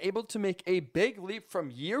Josh Allen was able to make a big leap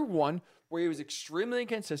from year 1, where he was extremely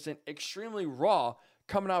inconsistent, extremely raw,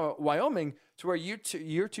 coming out of Wyoming, to where year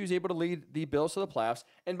two is able to lead the Bills to the playoffs.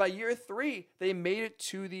 And by year 3, they made it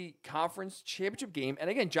to the conference championship game. And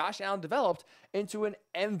again, Josh Allen developed into an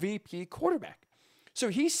MVP quarterback. So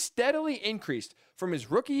he steadily increased from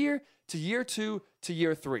his rookie year to year 2 to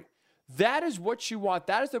year 3. That is what you want.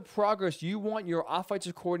 That is the progress you want your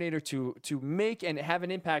offensive coordinator to make and have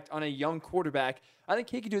an impact on a young quarterback. I think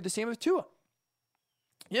he can do the same with Tua.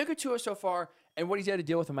 You look at Tua so far and what he's had to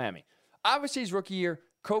deal with in Miami. Obviously, his rookie year,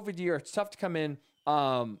 COVID year, it's tough to come in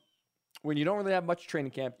when you don't really have much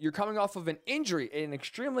training camp. You're coming off of an injury, an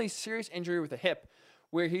extremely serious injury with a hip,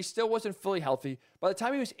 where he still wasn't fully healthy. By the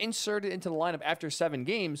time he was inserted into the lineup after 7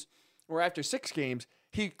 games, or after 6 games,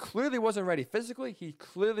 he clearly wasn't ready physically. He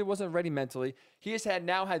clearly wasn't ready mentally. He has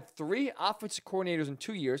now had 3 offensive coordinators in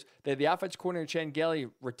 2 years. They had the offensive coordinator, Chan Gailey,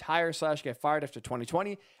 retire / get fired after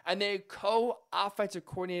 2020. And they had co-offensive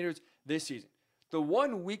coordinators this season. The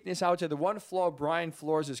one weakness, I would say, the one flaw of Brian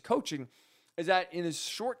Flores' coaching is that in his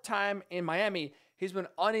short time in Miami, he's been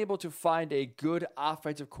unable to find a good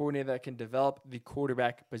offensive coordinator that can develop the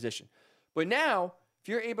quarterback position. But now, if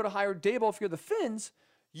you're able to hire Daboll, if you're the Finns,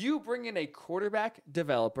 you bring in a quarterback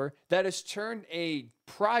developer that has turned a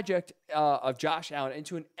project of Josh Allen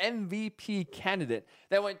into an MVP candidate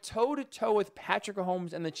that went toe-to-toe with Patrick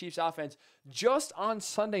Mahomes and the Chiefs offense just on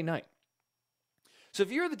Sunday night. So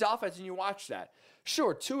if you're the Dolphins and you watch that,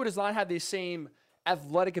 sure, Tua does not have the same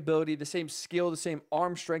athletic ability, the same skill, the same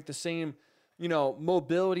arm strength, the same,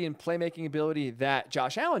 mobility and playmaking ability that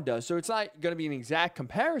Josh Allen does. So it's not going to be an exact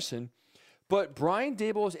comparison, but Brian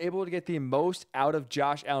Daboll is able to get the most out of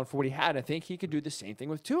Josh Allen for what he had. I think he could do the same thing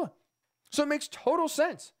with Tua. So it makes total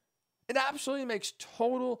sense. It absolutely makes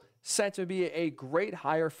total sense to be a great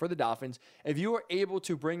hire for the Dolphins if you are able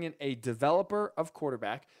to bring in a developer of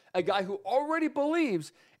quarterback, a guy who already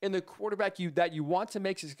believes in the quarterback that you want to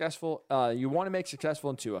make successful. You want to make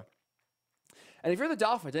successful in Tua. And if you're the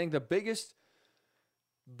Dolphins, I think the biggest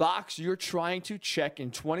box you're trying to check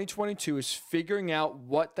in 2022 is figuring out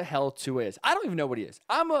what the hell Tua is. I don't even know what he is.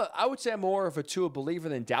 I would say I'm more of a Tua believer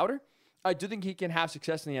than doubter. I do think he can have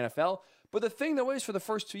success in the NFL. But the thing though is, for the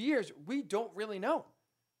first 2 years, we don't really know.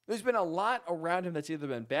 There's been a lot around him that's either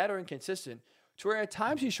been bad or inconsistent, to where at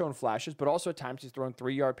times he's shown flashes, but also at times he's thrown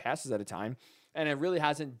 3-yard passes at a time, and it really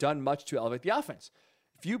hasn't done much to elevate the offense.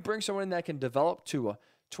 If you bring someone in that can develop Tua,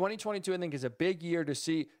 2022 I think is a big year to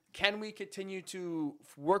see, can we continue to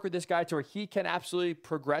work with this guy to where he can absolutely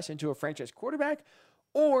progress into a franchise quarterback,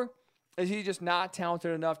 or is he just not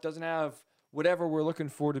talented enough, doesn't have whatever we're looking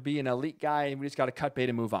for to be an elite guy, and we just got to cut bait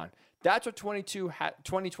and move on. That's what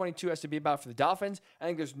 2022 has to be about for the Dolphins. I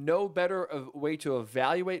think there's no better way to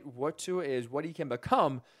evaluate what Tua is, what he can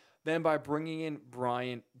become, than by bringing in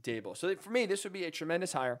Brian Daboll. So for me, this would be a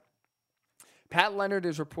tremendous hire. Pat Leonard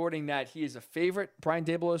is reporting that he is a favorite, Brian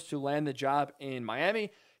Daboll is, to land the job in Miami.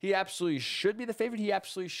 He absolutely should be the favorite. He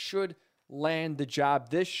absolutely should land the job.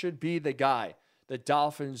 This should be the guy the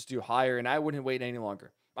Dolphins do hire, and I wouldn't wait any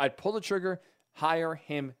longer. I'd pull the trigger, hire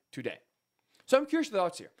him today. So I'm curious of the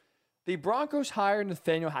thoughts here. The Broncos hired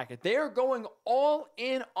Nathaniel Hackett. They are going all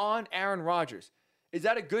in on Aaron Rodgers. Is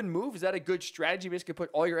that a good move? Is that a good strategy? Basically put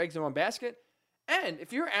all your eggs in one basket? And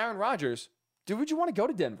if you're Aaron Rodgers, would you want to go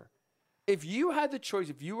to Denver? If you had the choice,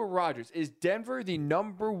 if you were Rodgers, is Denver the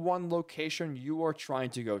number one location you are trying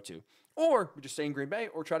to go to? Or would you stay in Green Bay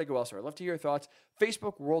or try to go elsewhere? I'd love to hear your thoughts.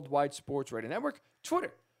 Facebook, Worldwide Sports Radio Network.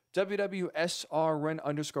 Twitter,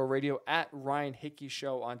 WWSRN_radio, at Ryan Hickey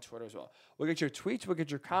Show on Twitter as well. We'll get your tweets, we'll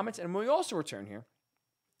get your comments, and we also return here.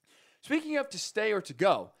 Speaking of to stay or to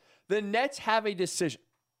go, the Nets have a decision.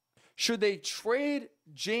 Should they trade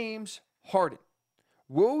James Harden?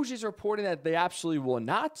 Woj is reporting that they absolutely will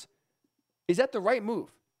not. Is that the right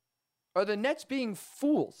move? Are the Nets being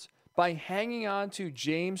fools by hanging on to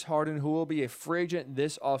James Harden, who will be a free agent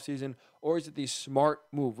this offseason, or is it the smart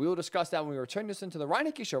move? We will discuss that when we return this into the Ryan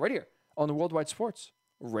Hickey Show right here on the Worldwide Sports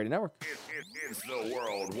Radio Network. It's the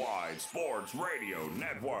Worldwide Sports Radio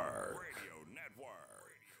Network.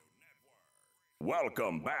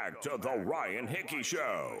 Welcome back to the Ryan Hickey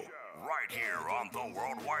Show, right here on the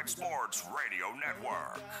Worldwide Sports Radio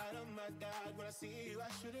Network.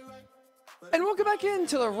 And welcome back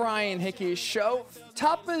into the Ryan Hickey Show.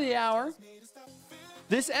 Top of the hour.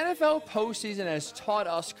 This NFL postseason has taught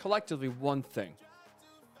us collectively one thing.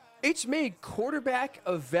 It's made quarterback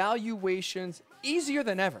evaluations easier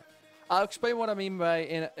than ever. I'll explain what I mean by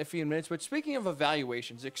in a few minutes, but speaking of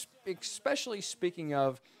evaluations, especially speaking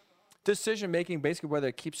of decision-making, basically whether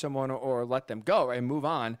to keep someone or let them go and move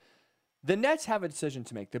on, the Nets have a decision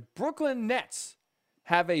to make. The Brooklyn Nets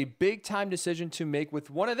have a big-time decision to make with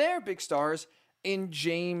one of their big stars in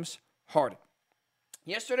James Harden.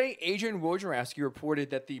 Yesterday, Adrian Wojnarowski reported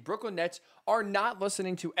that the Brooklyn Nets are not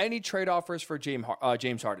listening to any trade offers for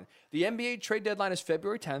James Harden. The NBA trade deadline is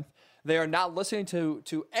February 10th. They are not listening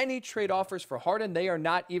to any trade offers for Harden. They are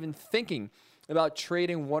not even thinking about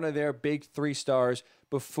trading one of their big three stars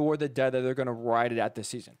before the deadline. They're going to ride it out this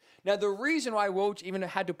season. Now, the reason why Woj even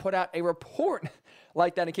had to put out a report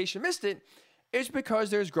like that, in case you missed it, is because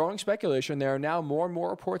there's growing speculation. There are now more and more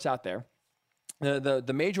reports out there.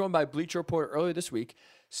 The major one by Bleacher Report earlier this week,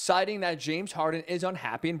 citing that James Harden is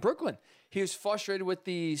unhappy in Brooklyn. He was frustrated with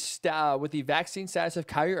the vaccine status of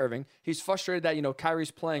Kyrie Irving. He's frustrated that Kyrie's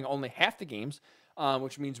playing only half the games,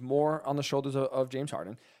 which means more on the shoulders of James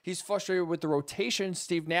Harden. He's frustrated with the rotation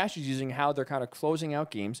Steve Nash is using, how they're kind of closing out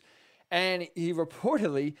games, and he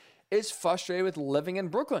reportedly is frustrated with living in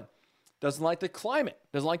Brooklyn. Doesn't like the climate.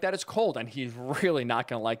 Doesn't like that it's cold. And he's really not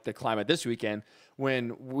going to like the climate this weekend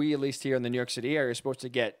when we, at least here in the New York City area, are supposed to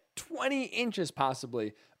get 20 inches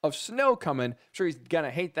possibly of snow coming. I'm sure he's going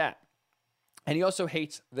to hate that. And he also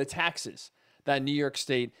hates the taxes that New York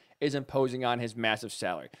State is imposing on his massive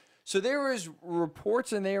salary. So there is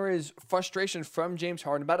reports and there is frustration from James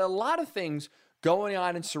Harden about a lot of things going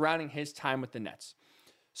on and surrounding his time with the Nets.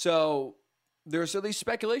 So there's at least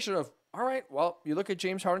speculation of, all right, well, you look at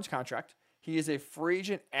James Harden's contract. He is a free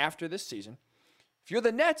agent after this season. If you're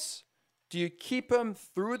the Nets, do you keep him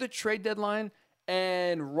through the trade deadline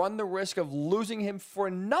and run the risk of losing him for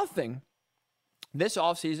nothing this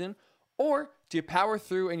offseason? Or do you power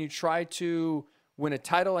through and you try to win a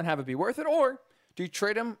title and have it be worth it? Or do you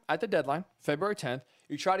trade him at the deadline, February 10th?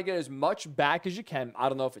 You try to get as much back as you can. I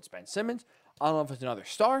don't know if it's Ben Simmons. I don't know if it's another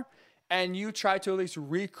star. And you try to at least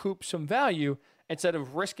recoup some value instead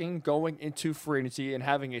of risking going into free agency and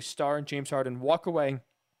having a star in James Harden walk away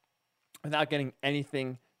without getting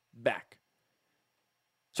anything back.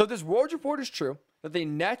 So this Woj report is true, that the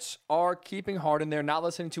Nets are keeping Harden. They're not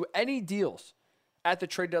listening to any deals at the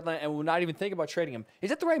trade deadline and will not even think about trading him. Is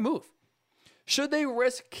that the right move? Should they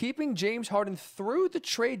risk keeping James Harden through the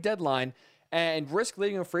trade deadline and risk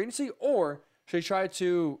leading a free agency, or should they try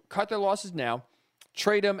to cut their losses now,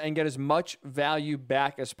 trade him, and get as much value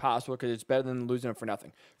back as possible because it's better than losing him for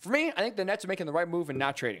nothing? For me, I think the Nets are making the right move and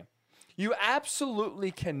not trading him. You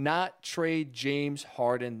absolutely cannot trade James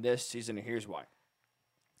Harden this season, and here's why.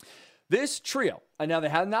 This trio, and now they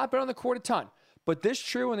have not been on the court a ton, but this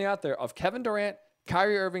trio when they're out there of Kevin Durant,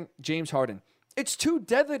 Kyrie Irving, James Harden, it's too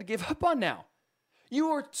deadly to give up on now. You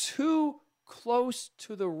are too close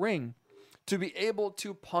to the ring to be able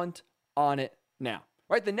to punt on it now,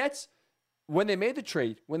 right? The Nets, when they made the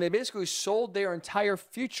trade, when they basically sold their entire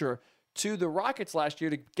future to the Rockets last year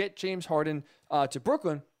to get James Harden to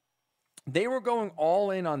Brooklyn, they were going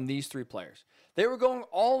all in on these three players. They were going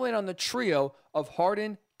all in on the trio of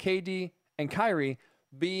Harden, KD, and Kyrie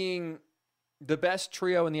being the best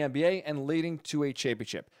trio in the NBA and leading to a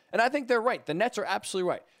championship. And I think they're right. The Nets are absolutely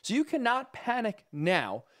right. So you cannot panic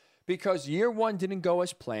now because year one didn't go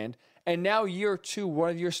as planned. And now year two,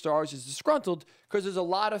 one of your stars is disgruntled because there's a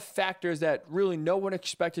lot of factors that really no one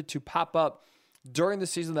expected to pop up during the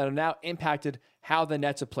season that have now impacted how the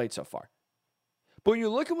Nets have played so far. But when you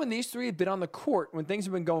look at when these three have been on the court, when things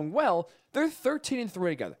have been going well, they're 13-3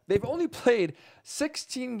 together. They've only played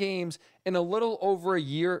 16 games in a little over a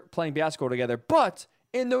year playing basketball together. But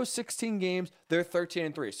in those 16 games, they're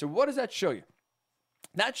 13-3. So what does that show you?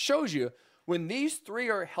 That shows you when these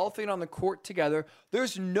three are healthy and on the court together,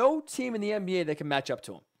 there's no team in the NBA that can match up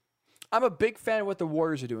to them. I'm a big fan of what the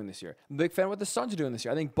Warriors are doing this year. I'm a big fan of what the Suns are doing this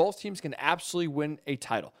year. I think both teams can absolutely win a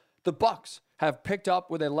title. The Bucks have picked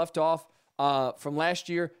up where they left off from last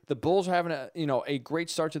year. The Bulls are having a great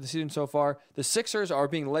start to the season so far. The Sixers are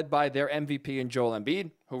being led by their MVP in Joel Embiid,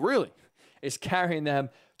 who really is carrying them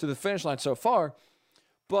to the finish line so far.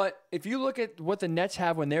 But if you look at what the Nets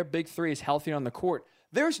have when their big three is healthy on the court,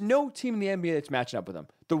 there's no team in the NBA that's matching up with them.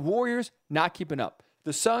 The Warriors not keeping up.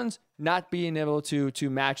 The Suns not being able to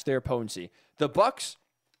match their potency. The Bucks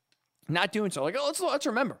not doing so. Let's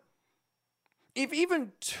remember, if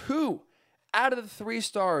even two out of the three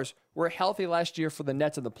stars were healthy last year for the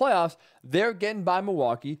Nets in the playoffs, they're getting by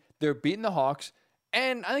Milwaukee, they're beating the Hawks,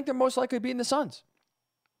 and I think they're most likely beating the Suns.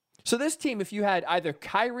 So this team, if you had either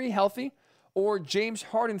Kyrie healthy or James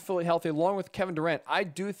Harden fully healthy along with Kevin Durant, I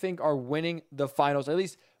do think are winning the finals, at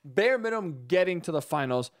least bare minimum getting to the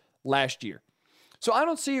finals last year. So I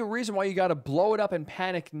don't see a reason why you got to blow it up and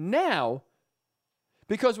panic now,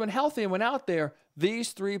 because when healthy and when out there,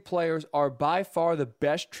 these three players are by far the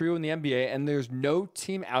best trio in the NBA, and there's no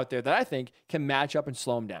team out there that I think can match up and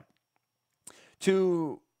slow them down.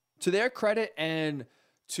 To their credit and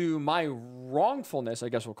to my wrongfulness, I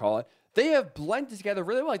guess we'll call it, they have blended together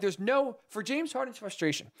really well. For James Harden's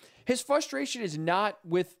frustration, his frustration is not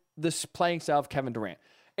with this playing style of Kevin Durant.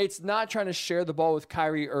 It's not trying to share the ball with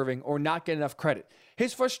Kyrie Irving or not get enough credit.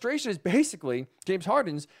 His frustration is basically, James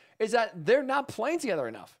Harden's, is that they're not playing together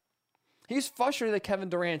enough. He's frustrated that Kevin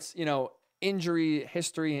Durant's, injury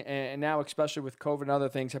history and now especially with COVID and other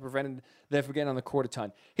things have prevented them from getting on the court a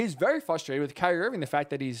ton. He's very frustrated with Kyrie Irving, the fact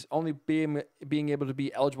that he's only being able to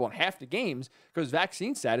be eligible in half the games because of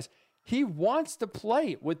vaccine status. He wants to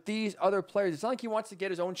play with these other players. It's not like he wants to get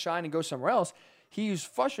his own shine and go somewhere else. He's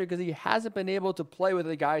frustrated because he hasn't been able to play with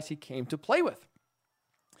the guys he came to play with.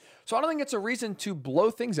 So I don't think it's a reason to blow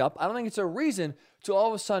things up. I don't think it's a reason to all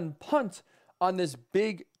of a sudden punt on this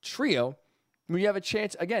big trio when you have a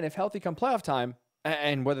chance, again, if healthy come playoff time,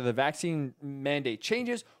 and whether the vaccine mandate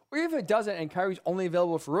changes, or even if it doesn't and Kyrie's only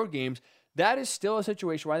available for road games, that is still a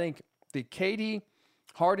situation where I think the KD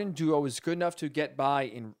Harden duo is good enough to get by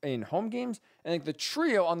in home games. I think the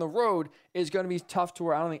trio on the road is going to be tough to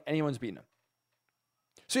where I don't think anyone's beating them.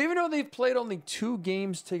 So even though they've played only 2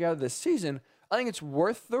 games together this season, I think it's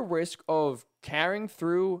worth the risk of carrying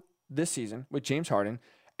through this season with James Harden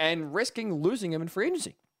and risking losing him in free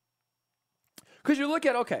agency. Because you look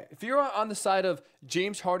at, okay, if you're on the side of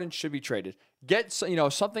James Harden should be traded,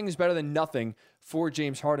 something is better than nothing for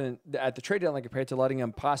James Harden at the trade deadline compared to letting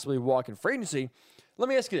him possibly walk in free agency. Let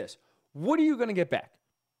me ask you this. What are you going to get back?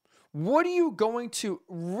 What are you going to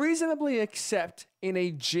reasonably accept in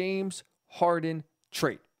a James Harden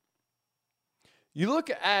trade? You look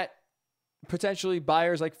at potentially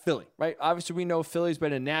buyers like Philly, right? Obviously, we know Philly's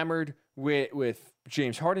been enamored with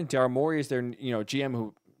James Harden. Daryl Morey is their GM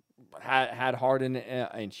who had Harden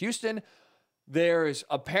in Houston. There's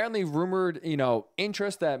apparently rumored mutual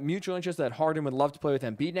interest that Harden would love to play with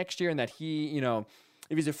Embiid next year, and that he,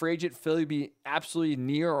 if he's a free agent, Philly would be absolutely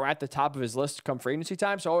near or at the top of his list come free agency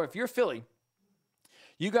time. So if you're Philly,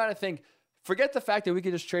 you got to think, forget the fact that we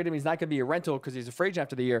could just trade him. He's not going to be a rental because he's a free agent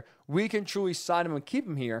after the year. We can truly sign him and keep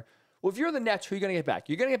him here. Well, if you're the Nets, who are you going to get back?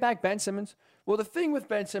 You're going to get back Ben Simmons? Well, the thing with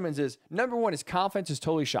Ben Simmons is, number one, his confidence is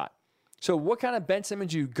totally shot. So what kind of Ben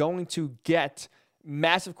Simmons are you going to get?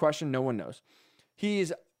 Massive question. No one knows.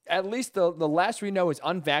 He's, at least the last we know, is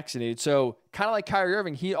unvaccinated. So kind of like Kyrie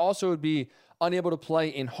Irving, he also would be unable to play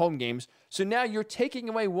in home games. So now you're taking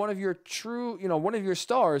away one of your one of your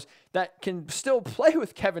stars that can still play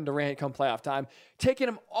with Kevin Durant come playoff time, taking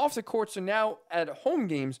him off the court. So now at home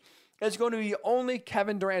games, it's going to be only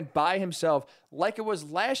Kevin Durant by himself, like it was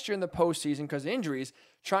last year in the postseason because of injuries,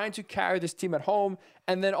 trying to carry this team at home.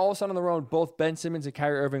 And then all of a sudden on the road, both Ben Simmons and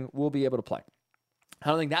Kyrie Irving will be able to play. I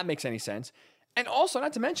don't think that makes any sense. And also,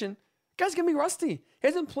 not to mention, guy's going to be rusty. He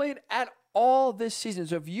hasn't played at all this season.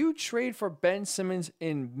 So if you trade for Ben Simmons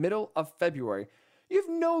in middle of February, you have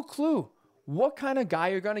no clue what kind of guy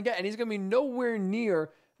you're going to get. And he's going to be nowhere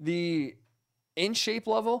near the in-shape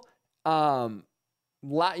level, playing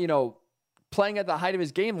at the height of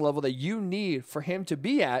his game level that you need for him to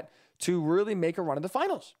be at to really make a run of the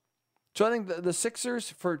finals. So I think the Sixers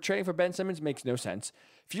for trading for Ben Simmons makes no sense.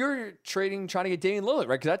 If you're trying to get Damian Lillard,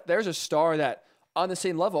 right? Because there's a star that on the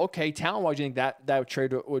same level, okay, talent-wise, you think that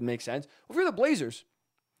trade would make sense. Well, if you're the Blazers,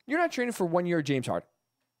 you're not trading for 1 year James Harden.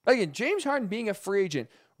 Again, James Harden being a free agent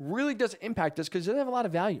really does impact us because he doesn't have a lot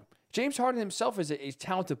of value. James Harden himself is a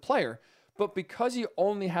talented player, but because he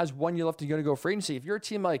only has 1 year left to go free agency, if you're a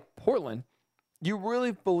team like Portland, you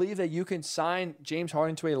really believe that you can sign James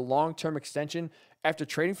Harden to a long-term extension after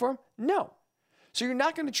trading for him? No. So you're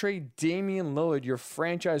not going to trade Damian Lillard, your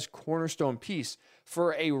franchise cornerstone piece,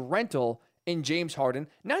 for a rental in James Harden.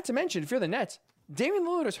 Not to mention, if you're the Nets, Damian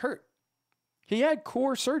Lillard is hurt. He had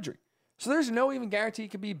core surgery. So there's no even guarantee he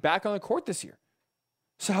could be back on the court this year.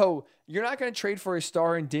 So you're not going to trade for a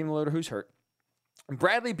star in Damian Lillard who's hurt. And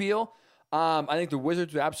Bradley Beal, I think the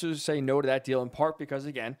Wizards would absolutely say no to that deal, in part because,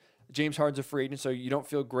 again, James Harden's a free agent, so you don't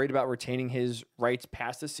feel great about retaining his rights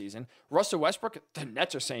past this season. Russell Westbrook, the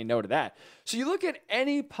Nets are saying no to that. So you look at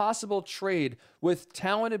any possible trade with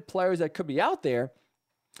talented players that could be out there,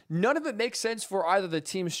 none of it makes sense for either the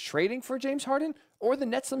teams trading for James Harden or the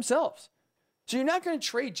Nets themselves. So you're not going to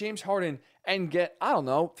trade James Harden and get,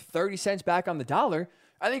 30 cents back on the dollar.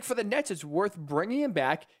 I think for the Nets, it's worth bringing him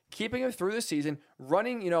back, keeping him through the season,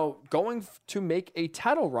 running, going to make a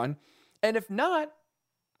title run. And if not,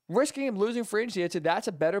 risking him losing free agency, that's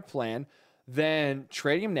a better plan than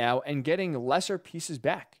trading him now and getting lesser pieces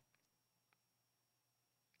back.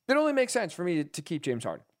 It only makes sense for me to keep James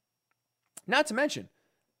Harden. Not to mention,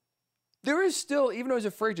 there is still, even though he's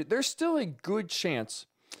a free agent, there's still a good chance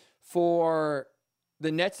for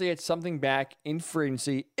the Nets to get something back in free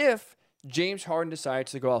agency if James Harden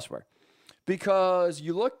decides to go elsewhere. Because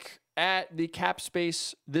you look at the cap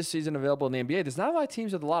space this season available in the NBA, there's not a lot of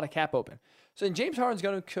teams with a lot of cap open. So James Harden's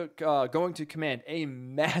going to command a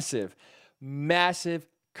massive, massive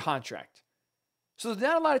contract. So there's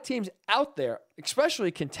not a lot of teams out there,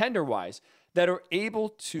 especially contender-wise, that are able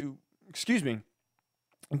to,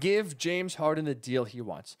 give James Harden the deal he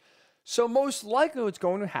wants. So most likely what's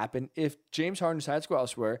going to happen if James Harden decides to go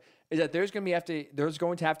elsewhere is that there's going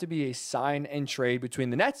to have to be a sign and trade between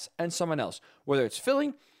the Nets and someone else, whether it's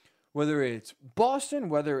Philly, whether it's Boston,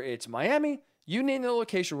 whether it's Miami. You name the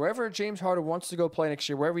location, wherever James Harden wants to go play next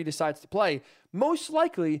year, wherever he decides to play, most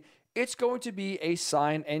likely it's going to be a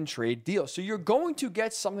sign and trade deal. So you're going to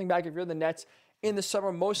get something back if you're the Nets in the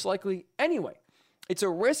summer, most likely anyway. It's a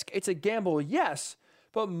risk, it's a gamble, yes,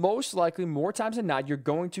 but most likely, more times than not, you're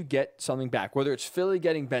going to get something back. Whether it's Philly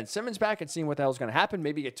getting Ben Simmons back and seeing what the hell is going to happen,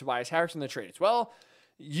 maybe get Tobias Harris in the trade as well,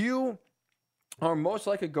 you are most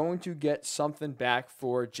likely going to get something back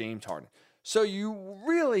for James Harden. So you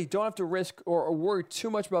really don't have to risk or worry too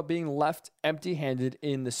much about being left empty-handed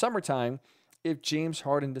in the summertime if James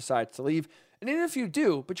Harden decides to leave. And even if you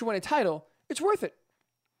do, but you win a title, it's worth it.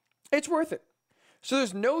 It's worth it. So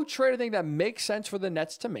there's no trade I think that makes sense for the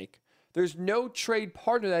Nets to make. There's no trade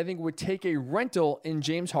partner that I think would take a rental in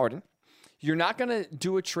James Harden. You're not going to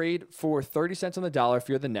do a trade for 30 cents on the dollar if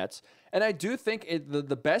you're the Nets. And I do think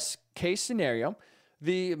the best case scenario,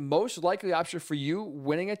 the most likely option for you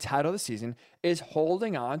winning a title this season is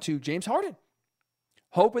holding on to James Harden.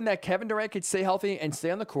 Hoping that Kevin Durant could stay healthy and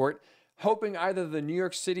stay on the court. Hoping either the New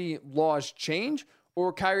York City laws change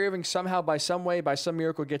or Kyrie Irving somehow, by some way, by some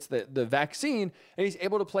miracle, gets the vaccine and he's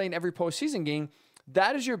able to play in every postseason game.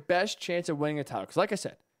 That is your best chance of winning a title. Because like I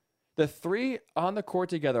said, the three on the court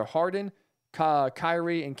together, Harden,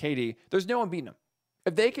 Kyrie, and KD, there's no one beating them.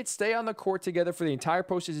 If they could stay on the court together for the entire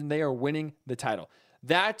postseason, they are winning the title.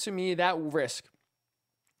 That, to me, that risk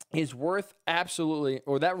is worth absolutely,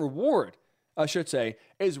 or that reward, I should say,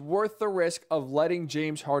 is worth the risk of letting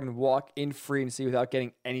James Harden walk in free agency without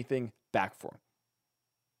getting anything back for him.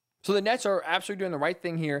 So the Nets are absolutely doing the right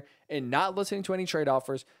thing here and not listening to any trade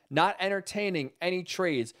offers, not entertaining any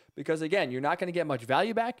trades, because again, you're not going to get much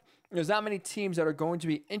value back. There's not many teams that are going to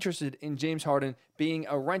be interested in James Harden being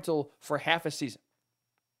a rental for half a season.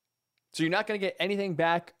 So you're not going to get anything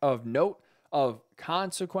back of note, of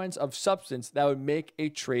consequence, of substance that would make a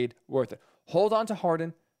trade worth it. Hold on to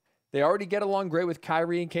Harden. They already get along great with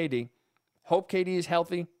Kyrie and KD. Hope KD is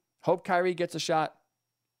healthy. Hope Kyrie gets a shot.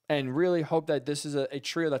 And really hope that this is a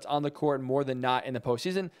trio that's on the court more than not in the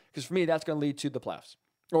postseason. Because for me, that's going to lead to the playoffs.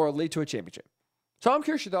 Or lead to a championship. So I'm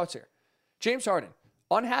curious your thoughts here. James Harden,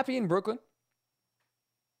 unhappy in Brooklyn.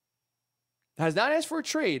 Has not asked for a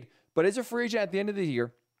trade, but is a free agent at the end of the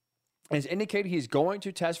year. And has indicated he's going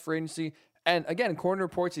to test free agency. And again, according to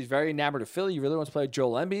reports, he's very enamored of Philly. He really wants to play with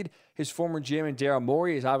Joel Embiid. His former GM and Daryl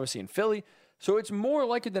Morey is obviously in Philly. So it's more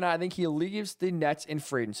likely than not, I think he leaves the Nets in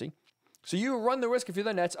free agency. So you run the risk, if you're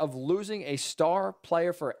the Nets, of losing a star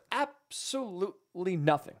player for absolutely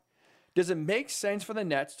nothing. Does it make sense for the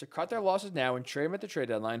Nets to cut their losses now and trade him at the trade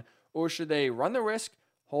deadline? Or should they run the risk,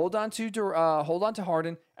 hold on to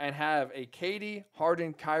Harden, and have a KD,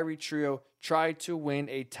 Harden, Kyrie trio try to win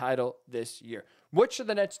a title this year? What should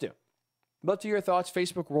the Nets do? Love to hear your thoughts.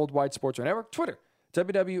 Facebook, Worldwide Sports Network, Twitter,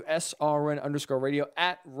 WWSRN_radio,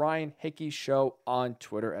 at Ryan Hickey Show on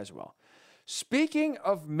Twitter as well. Speaking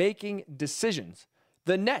of making decisions,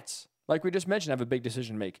 the Nets, like we just mentioned, have a big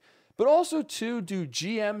decision to make, but also too do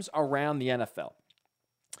GMs around the NFL.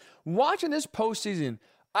 Watching this postseason,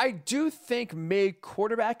 I do think made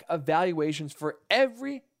quarterback evaluations for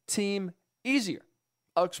every team easier.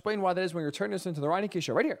 I'll explain why that is when you're turning this into the Ryan Hickey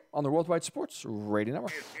Show right here on the Worldwide Sports Radio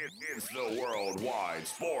Network. It's the Worldwide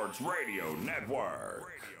Sports Radio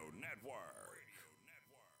Network.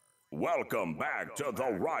 Welcome back to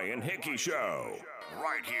the Ryan Hickey Show,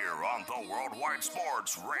 right here on the Worldwide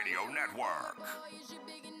Sports Radio Network.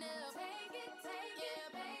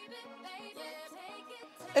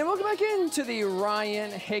 And welcome back into the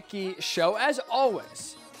Ryan Hickey Show. As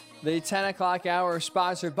always, the 10 o'clock hour is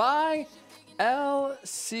sponsored by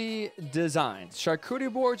LC Designs.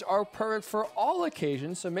 Charcuterie boards are perfect for all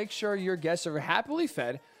occasions, so make sure your guests are happily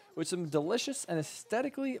fed with some delicious and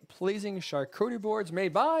aesthetically pleasing charcuterie boards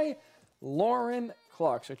made by Lauren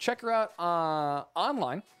Clark. So check her out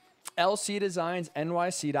online,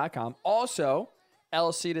 lcdesignsnyc.com. Also,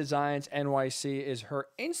 LC Designs NYC is her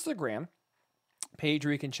Instagram page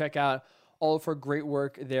where you can check out all of her great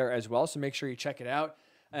work there as well. So make sure you check it out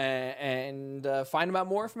and find out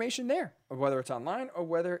more information there, whether it's online or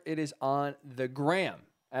whether it is on the gram,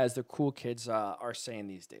 as the cool kids are saying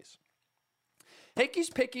these days. Hickey's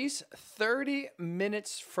Pickies, 30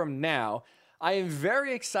 minutes from now. I am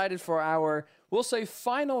very excited for our, we'll say,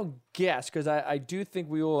 final guest, because I do think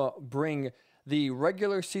we will bring the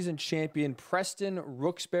regular season champion Preston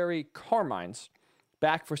Rooksbury Carmines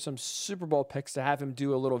back for some Super Bowl picks to have him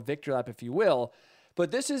do a little victory lap, if you will.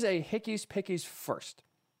 But this is a Hickey's Pickies first.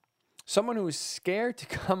 Someone who is scared to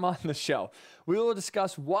come on the show. We will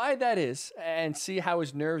discuss why that is and see how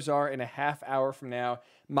his nerves are in a half hour from now.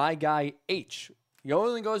 My guy, H. He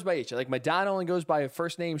only goes by H. Like Madonna only goes by a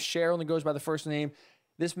first name. Cher only goes by the first name.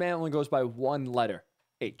 This man only goes by one letter,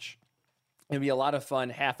 H. It'll be a lot of fun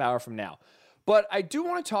half hour from now. But I do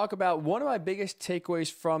want to talk about one of my biggest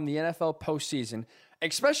takeaways from the NFL postseason,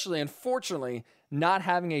 especially, unfortunately, not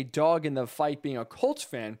having a dog in the fight being a Colts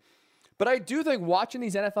fan. But I do think watching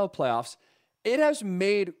these NFL playoffs, it has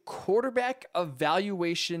made quarterback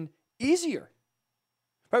evaluation easier.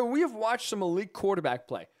 Right? We have watched some elite quarterback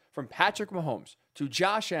play, from Patrick Mahomes to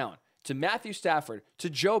Josh Allen to Matthew Stafford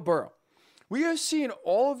to Joe Burrow. We have seen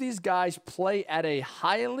all of these guys play at a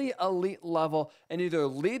highly elite level and either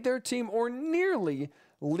lead their team or nearly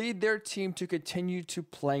lead their team to continue to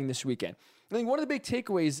playing this weekend. I think one of the big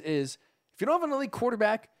takeaways is if you don't have an elite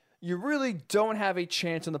quarterback, you really don't have a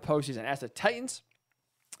chance in the postseason. Ask the Titans,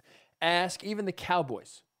 ask even the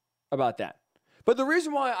Cowboys about that. But the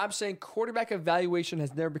reason why I'm saying quarterback evaluation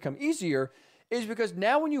has never become easier is because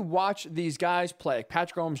now when you watch these guys play, like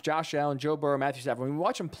Patrick Mahomes, Josh Allen, Joe Burrow, Matthew Stafford, when you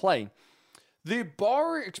watch them play, the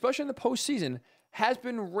bar, especially in the postseason, has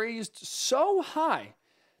been raised so high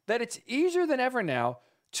that it's easier than ever now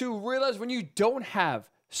to realize when you don't have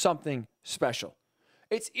something special.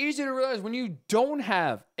 It's easy to realize when you don't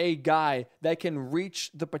have a guy that can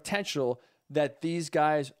reach the potential that these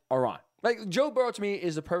guys are on. Like Joe Burrow to me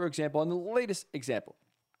is a perfect example and the latest example.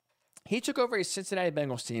 He took over a Cincinnati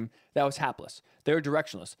Bengals team that was hapless. They were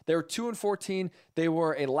directionless. They were 2-14. They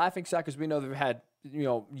were a laughingstock because we know they've had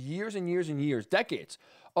years and years and years, decades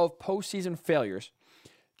of postseason failures.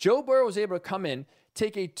 Joe Burrow was able to come in,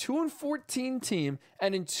 take a 2-14 team,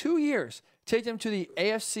 and in 2 years take them to the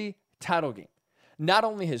AFC title game. Not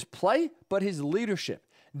only his play, but his leadership.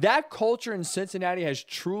 That culture in Cincinnati has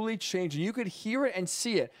truly changed, and you could hear it and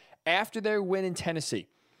see it after their win in Tennessee.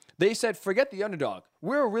 They said, forget the underdog.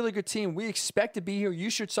 We're a really good team. We expect to be here.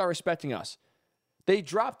 You should start respecting us. They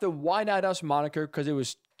dropped the why not us moniker because it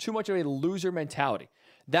was too much of a loser mentality.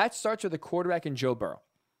 That starts with the quarterback in Joe Burrow.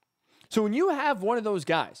 So when you have one of those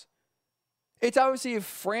guys, it's obviously a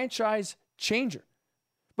franchise changer.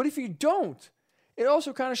 But if you don't, it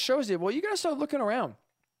also kind of shows you, well, you got to start looking around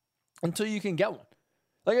until you can get one.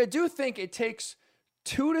 Like, I do think it takes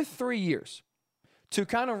 2 to 3 years to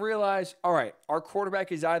kind of realize, all right, our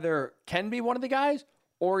quarterback is either can be one of the guys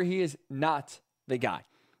or he is not the guy.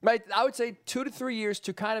 Right? I would say 2 to 3 years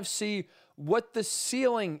to kind of see what the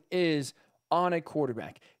ceiling is on a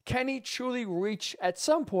quarterback. Can he truly reach at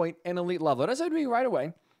some point an elite level? It doesn't have to be right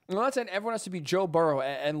away. I'm not saying everyone has to be Joe Burrow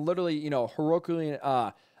and literally, heroically,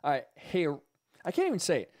 I can't even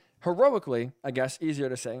say it. Heroically, I guess, easier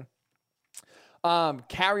to say.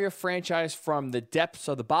 Carry a franchise from the depths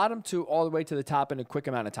of the bottom to all the way to the top in a quick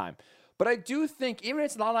amount of time. But I do think, even if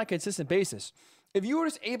it's not on a consistent basis, if you were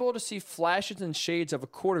just able to see flashes and shades of a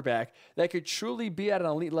quarterback that could truly be at an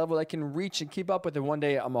elite level, that can reach and keep up with it one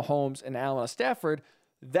day on Mahomes and Allen and Stafford,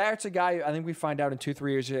 that's a guy I think we find out in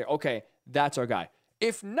 2-3 years, okay, that's our guy.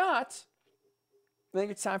 If not, I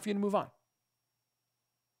think it's time for you to move on.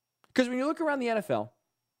 Because when you look around the NFL,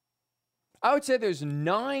 I would say there's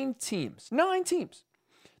 9 teams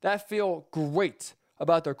that feel great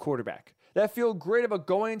about their quarterback, that feel great about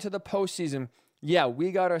going into the postseason. Yeah,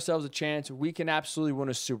 we got ourselves a chance. We can absolutely win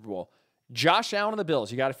a Super Bowl. Josh Allen and the Bills,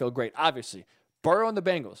 you got to feel great, obviously. Burrow and the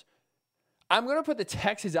Bengals. I'm going to put the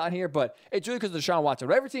Texans on here, but it's really because of Deshaun Watson.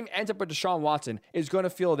 Whatever team ends up with Deshaun Watson is going to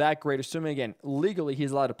feel that great, assuming, again, legally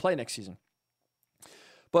he's allowed to play next season.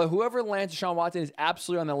 But whoever lands Deshaun Watson is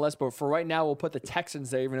absolutely on the list. But for right now, we'll put the Texans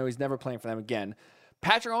there, even though he's never playing for them again.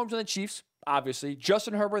 Patrick Mahomes and the Chiefs, obviously.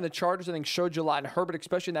 Justin Herbert and the Chargers, I think, showed you a lot. And Herbert,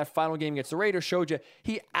 especially in that final game against the Raiders, showed you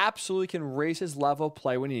he absolutely can raise his level of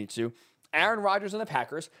play when he needs to. Aaron Rodgers and the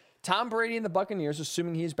Packers. Tom Brady and the Buccaneers,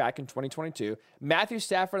 assuming he's back in 2022. Matthew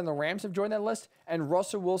Stafford and the Rams have joined that list. And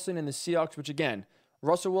Russell Wilson and the Seahawks, which, again,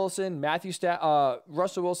 Russell Wilson,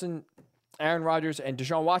 Aaron Rodgers, and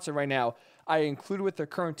Deshaun Watson right now, I included with their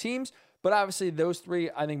current teams. But obviously, those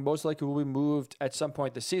 3, I think, most likely will be moved at some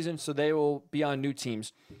point this season, so they will be on new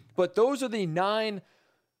teams. But those are the 9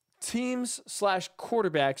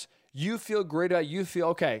 teams/quarterbacks you feel great about. You feel,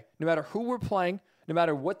 okay, no matter who we're playing, no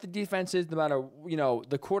matter what the defense is, no matter,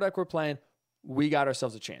 the quarterback we're playing, we got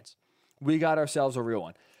ourselves a chance. We got ourselves a real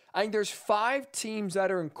one. I think there's 5 teams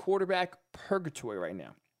that are in quarterback purgatory right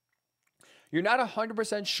now. You're not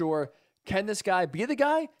 100% sure, can this guy be the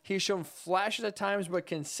guy? He's shown flashes at times, but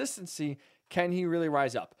consistency, can he really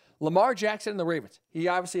rise up? Lamar Jackson and the Ravens. He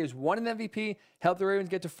obviously has won an MVP, helped the Ravens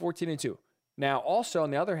get to 14-2. Now, also,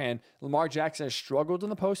 on the other hand, Lamar Jackson has struggled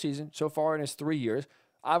in the postseason so far in his 3 years.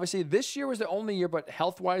 Obviously, this year was the only year, but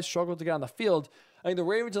health-wise struggled to get on the field. I think the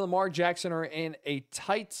Ravens and Lamar Jackson are in a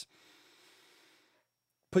tight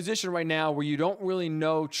position right now where you don't really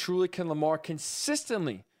know truly can Lamar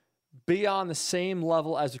consistently be on the same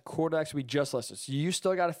level as the quarterbacks we just listed. So you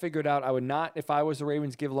still got to figure it out. I would not, if I was the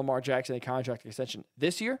Ravens, give Lamar Jackson a contract extension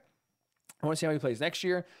this year. I want to see how he plays next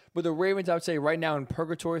year. But the Ravens, I would say right now in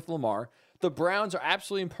purgatory with Lamar. The Browns are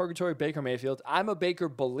absolutely in purgatory with Baker Mayfield. I'm a Baker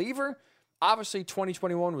believer. Obviously,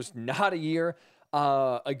 2021 was not a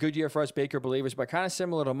good year for us Baker believers, but kind of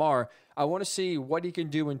similar to Lamar. I want to see what he can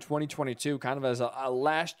do in 2022, kind of as a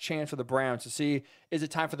last chance for the Browns to see, is it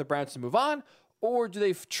time for the Browns to move on? Or do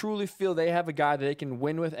they truly feel they have a guy that they can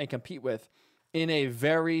win with and compete with in a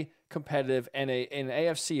very competitive and an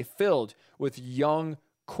AFC filled with young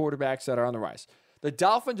quarterbacks that are on the rise? The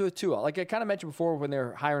Dolphins with Tua, like I kind of mentioned before when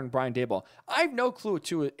they're hiring Brian Daboll, I have no clue what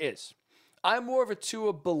Tua is. I'm more of a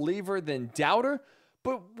Tua believer than doubter,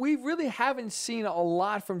 but we really haven't seen a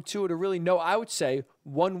lot from Tua to really know, I would say,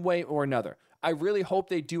 one way or another. I really hope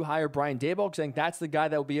they do hire Brian Daboll because I think that's the guy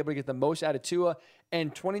that will be able to get the most out of Tua.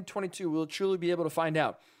 And 2022, we'll truly be able to find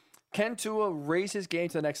out. Can Tua raise his game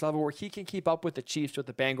to the next level where he can keep up with the Chiefs, with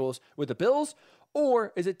the Bengals, with the Bills?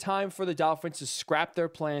 Or is it time for the Dolphins to scrap their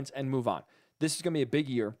plans and move on? This is going to be a big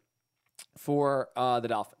year for the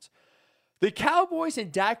Dolphins. The Cowboys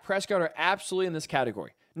and Dak Prescott are absolutely in this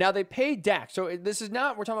category. Now, they paid Dak. So this is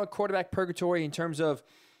not, we're talking about quarterback purgatory in terms of,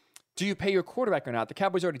 do you pay your quarterback or not? The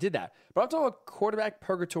Cowboys already did that. But I'm talking about quarterback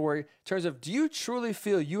purgatory in terms of, do you truly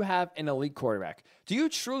feel you have an elite quarterback? Do you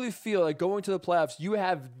truly feel like going to the playoffs, you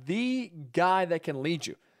have the guy that can lead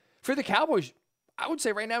you? For the Cowboys, I would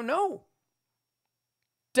say right now, no.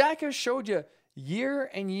 Dak has showed you year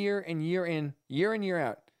and year and year in, year in, year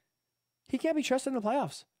out, he can't be trusted in the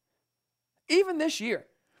playoffs. Even this year,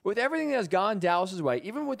 with everything that has gone Dallas's way,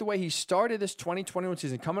 even with the way he started this 2021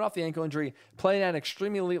 season, coming off the ankle injury, playing at an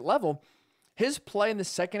extremely elite level, his play in the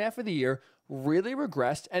second half of the year really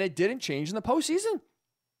regressed, and it didn't change in the postseason.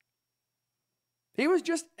 He was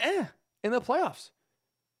just in the playoffs.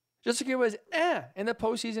 Just like he was in the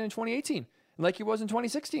postseason in 2018, like he was in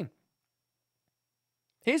 2016.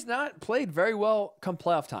 He's not played very well come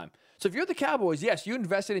playoff time. So if you're the Cowboys, yes, you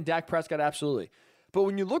invested in Dak Prescott, absolutely. But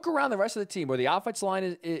when you look around the rest of the team, where the offensive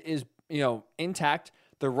line is intact,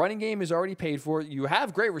 the running game is already paid for, you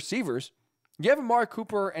have great receivers, you have Amari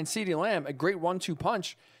Cooper and CeeDee Lamb, a great 1-2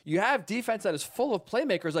 punch, you have defense that is full of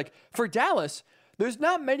playmakers. Like, for Dallas, there's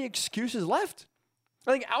not many excuses left.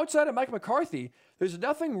 I think outside of Mike McCarthy, there's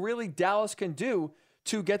nothing really Dallas can do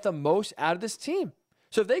to get the most out of this team.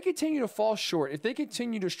 So if they continue to fall short, if they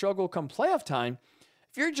continue to struggle come playoff time,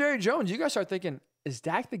 if you're Jerry Jones, you guys start thinking, is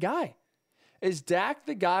Dak the guy? Is Dak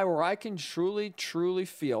the guy where I can truly, truly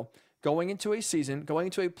feel going into a season, going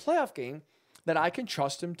into a playoff game, that I can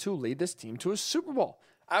trust him to lead this team to a Super Bowl?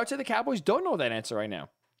 I would say the Cowboys don't know that answer right now.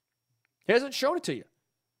 He hasn't shown it to you.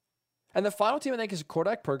 And the final team I think is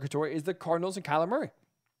quarterback purgatory is the Cardinals and Kyler Murray.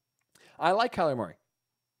 I like Kyler Murray.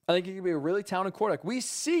 I think he can be a really talented quarterback. We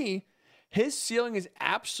see his ceiling is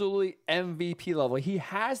absolutely MVP level. He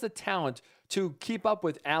has the talent to keep up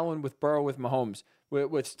with Allen, with Burrow, with Mahomes,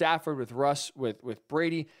 with Stafford, with Russ, with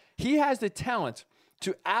Brady. He has the talent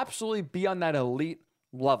to absolutely be on that elite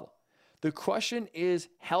level. The question is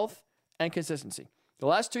health and consistency. The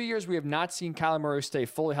last 2 years, we have not seen Kyler Murray stay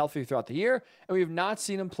fully healthy throughout the year, and we have not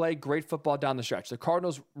seen him play great football down the stretch. The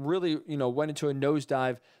Cardinals really, went into a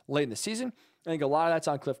nosedive late in the season. I think a lot of that's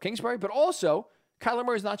on Cliff Kingsbury, but also Kyler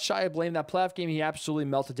Murray is not shy of blaming that playoff game he absolutely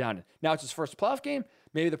melted down in. Now it's his first playoff game.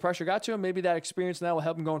 Maybe the pressure got to him. Maybe that experience now will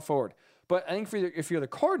help him going forward. But I think if you're the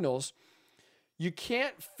Cardinals, you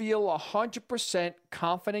can't feel 100%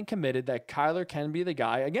 confident, committed that Kyler can be the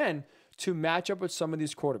guy, again, to match up with some of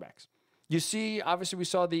these quarterbacks. You see, obviously, we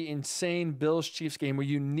saw the insane Bills-Chiefs game where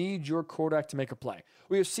you need your quarterback to make a play.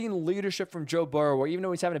 We have seen leadership from Joe Burrow, where even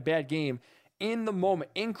though he's having a bad game, in the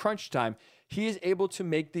moment, in crunch time, he is able to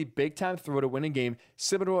make the big-time throw to win a game,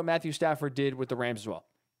 similar to what Matthew Stafford did with the Rams as well.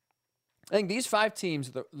 I think these 5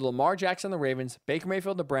 teams, the Lamar Jackson, the Ravens, Baker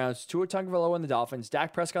Mayfield, the Browns, Tua Tagovailoa and the Dolphins,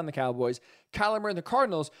 Dak Prescott and the Cowboys, Kyler Murray and the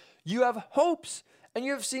Cardinals, you have hopes and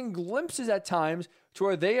you have seen glimpses at times to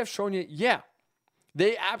where they have shown you, yeah,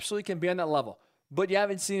 they absolutely can be on that level. But you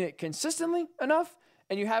haven't seen it consistently enough,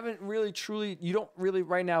 and you haven't really you don't really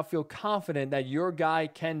right now feel confident that your guy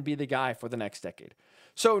can be the guy for the next decade.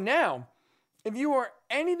 So now, if you are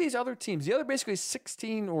any of these other teams, the other basically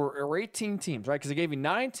 16 or 18 teams, right? Because I gave you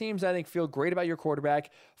 9 teams I think feel great about your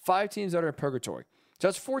quarterback, 5 teams that are in purgatory. So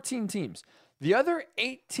that's 14 teams. The other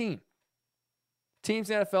 18 teams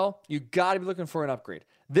in the NFL, you got to be looking for an upgrade.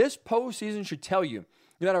 This postseason should tell you,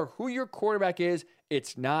 no matter who your quarterback is,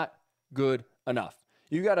 it's not good enough.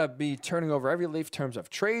 You got to be turning over every leaf in terms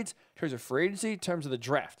of trades, in terms of free agency, in terms of the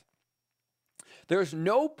draft. There's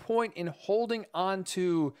no point in holding on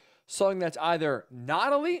to something that's either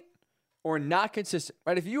not elite or not consistent,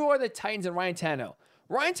 right? If you are the Titans and Ryan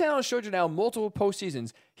Tannehill showed you now multiple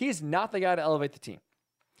postseasons, he is not the guy to elevate the team.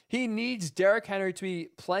 He needs Derrick Henry to be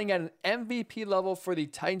playing at an MVP level for the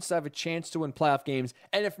Titans to have a chance to win playoff games.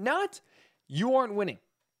 And if not, you aren't winning.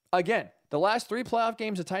 Again, the last 3 playoff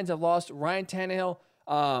games the Titans have lost, Ryan Tannehill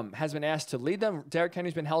has been asked to lead them. Derrick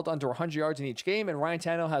Henry's been held under 100 yards in each game, and Ryan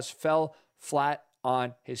Tannehill has fell flat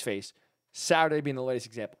on his face. Saturday being the latest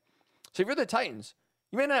example. So if you're the Titans,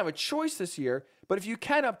 you may not have a choice this year, but if you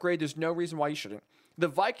can upgrade, there's no reason why you shouldn't. The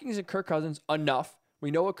Vikings and Kirk Cousins, enough.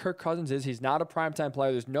 We know what Kirk Cousins is. He's not a primetime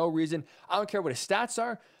player. There's no reason. I don't care what his stats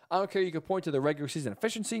are. I don't care. You can point to the regular season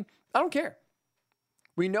efficiency. I don't care.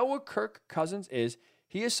 We know what Kirk Cousins is.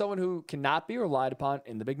 He is someone who cannot be relied upon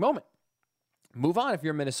in the big moment. Move on if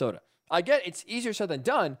you're Minnesota. I get it's easier said than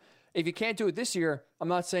done. If you can't do it this year, I'm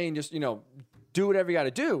not saying just, do whatever you got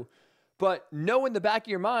to do. But know in the back of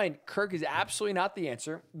your mind, Kirk is absolutely not the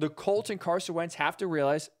answer. The Colts and Carson Wentz have to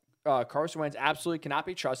realize Carson Wentz absolutely cannot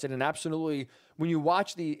be trusted. And absolutely, when you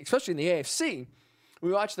watch especially in the AFC,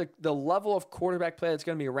 we watch the level of quarterback play that's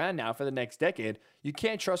going to be around now for the next decade, you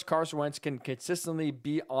can't trust Carson Wentz can consistently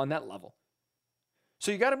be on that level.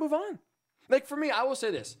 So you got to move on. Like for me, I will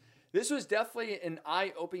say this. This was definitely an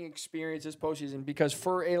eye-opening experience this postseason because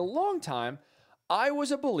for a long time, I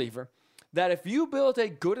was a believer that if you build a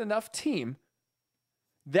good enough team,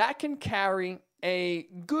 that can carry a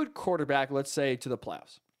good quarterback, let's say, to the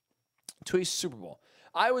playoffs, to a Super Bowl.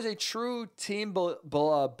 I was a true team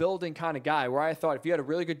building kind of guy where I thought if you had a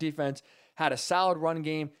really good defense, had a solid run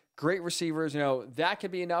game, great receivers, that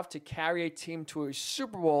could be enough to carry a team to a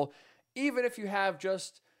Super Bowl, even if you have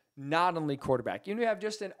just not an elite quarterback. You have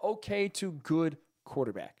just an okay to good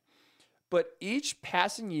quarterback. But each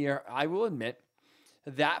passing year, I will admit,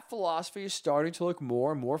 that philosophy is starting to look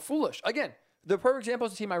more and more foolish. Again, the perfect example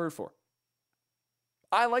is the team I root for.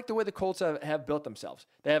 I like the way the Colts have built themselves.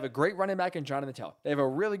 They have a great running back in Jonathan Taylor. They have a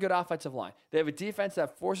really good offensive line. They have a defense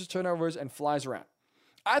that forces turnovers and flies around.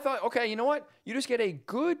 I thought, okay, you know what? You just get a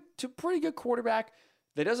good to pretty good quarterback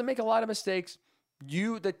that doesn't make a lot of mistakes.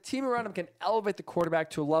 The team around him can elevate the quarterback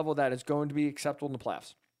to a level that is going to be acceptable in the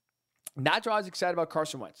playoffs. That's why I was excited about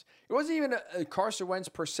Carson Wentz. It wasn't even a Carson Wentz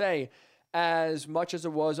per se as much as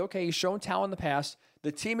it was, okay, he's shown talent in the past.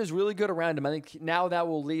 The team is really good around him. I think now that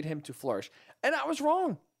will lead him to flourish. And I was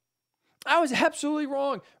wrong. I was absolutely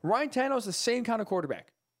wrong. Ryan Tannehill is the same kind of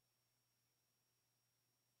quarterback.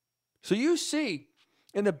 So you see,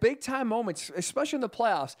 in the big-time moments, especially in the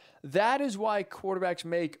playoffs, that is why quarterbacks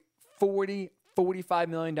make $40-45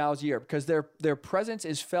 million a year, because their presence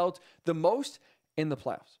is felt the most in the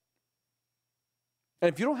playoffs.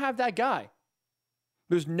 And if you don't have that guy,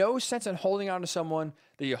 there's no sense in holding on to someone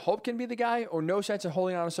that you hope can be the guy, or no sense in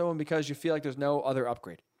holding on to someone because you feel like there's no other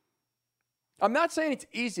upgrade. I'm not saying it's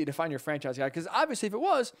easy to find your franchise guy, because obviously if it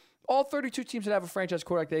was, all 32 teams would have a franchise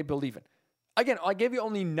quarterback they believe in. Again, I gave you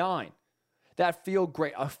only 9 that feel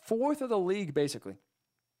great. A fourth of the league, basically,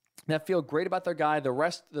 that feel great about their guy. The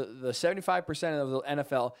rest, the 75% of the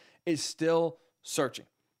NFL is still searching.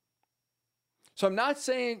 So I'm not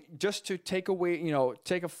saying just to take away,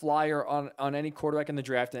 take a flyer on any quarterback in the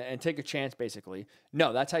draft and take a chance, basically.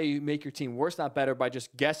 No, that's how you make your team worse, not better, by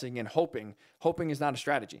just guessing and hoping. Hoping is not a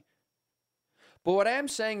strategy. But what I am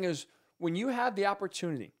saying is when you have the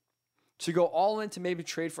opportunity to go all in to maybe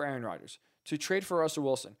trade for Aaron Rodgers, to trade for Russell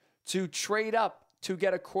Wilson, to trade up to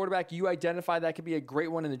get a quarterback you identify that could be a great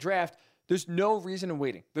one in the draft, there's no reason in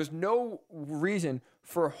waiting. There's no reason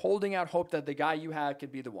for holding out hope that the guy you have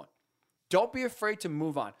could be the one. Don't be afraid to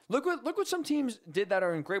move on. Look what some teams did that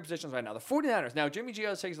are in great positions right now. The 49ers. Now, Jimmy G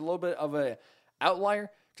takes a little bit of an outlier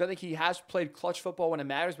because I think he has played clutch football when it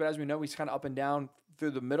matters, but as we know, he's kind of up and down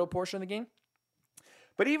through the middle portion of the game.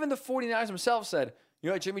 But even the 49ers themselves said,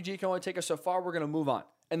 Jimmy G can only take us so far, we're going to move on.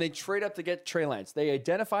 And they trade up to get Trey Lance. They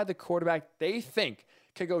identify the quarterback they think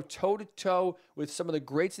can go toe-to-toe with some of the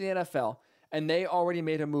greats in the NFL, and they already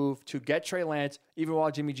made a move to get Trey Lance even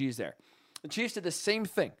while Jimmy G is there. The Chiefs did the same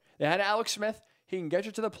thing. They had Alex Smith. He can get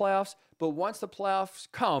you to the playoffs, but once the playoffs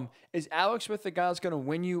come, is Alex Smith the guy that's going to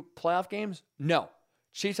win you playoff games? No.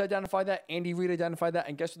 Chiefs identified that. Andy Reid identified that.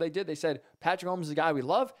 And guess what they did? They said, Patrick Mahomes is the guy we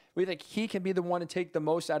love. We think he can be the one to take the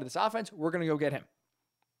most out of this offense. We're going to go get him.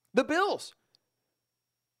 The Bills.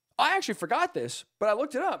 I actually forgot this, but I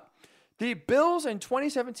looked it up. The Bills in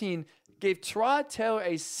 2017 gave Tyrod Taylor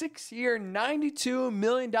a 6-year, $92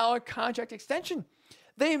 million contract extension.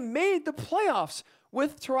 They made the playoffs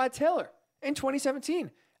with Tyrod Taylor in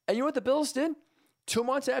 2017. And you know what the Bills did? 2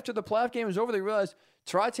 months after the playoff game was over, they realized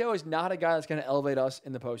Tyrod Taylor is not a guy that's going to elevate us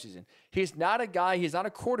in the postseason. He's not a guy, he's not a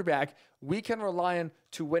quarterback we can rely on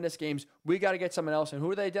to win us games. We got to get someone else. And who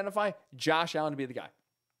do they identify? Josh Allen to be the guy.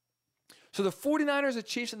 So the 49ers, the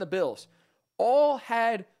Chiefs, and the Bills all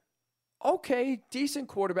had decent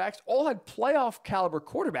quarterbacks, all had playoff caliber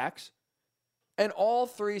quarterbacks, and all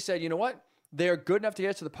three said, you know what? They're good enough to get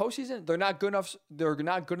us to the postseason. They're not good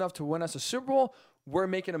enough to win us a Super Bowl. We're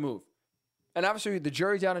making a move. And obviously, the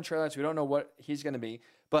jury's out on Trey Lance. We don't know what he's going to be.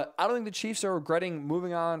 But I don't think the Chiefs are regretting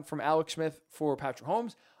moving on from Alex Smith for Patrick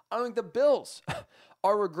Mahomes. I don't think the Bills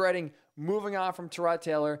are regretting moving on from Tyrod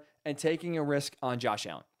Taylor and taking a risk on Josh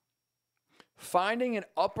Allen. Finding an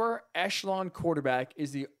upper echelon quarterback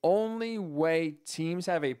is the only way teams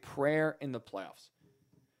have a prayer in the playoffs.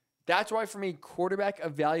 That's why, for me, quarterback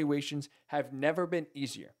evaluations have never been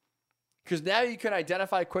easier. Because now you can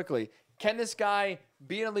identify quickly, can this guy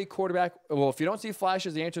be an elite quarterback? Well, if you don't see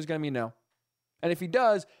flashes, the answer is going to be no. And if he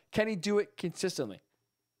does, can he do it consistently?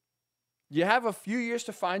 You have a few years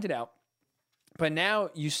to find it out. But now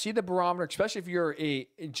you see the barometer, especially if you're a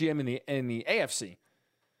GM in the AFC.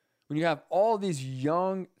 When you have all these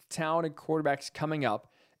young, talented quarterbacks coming up,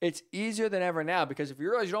 it's easier than ever now because if you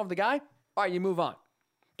realize you don't have the guy, all right, you move on.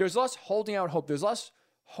 There's less holding out hope. There's less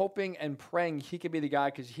hoping and praying he could be the guy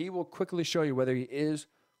because he will quickly show you whether he is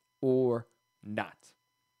or not.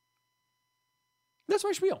 That's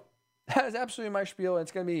my spiel. That is absolutely my spiel.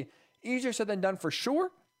 It's going to be easier said than done for sure.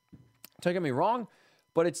 Don't get me wrong,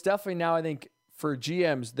 but it's definitely now, I think, for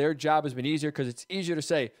GMs, their job has been easier because it's easier to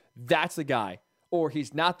say that's the guy or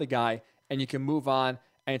he's not the guy, and you can move on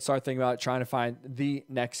and start thinking about trying to find the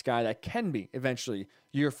next guy that can be eventually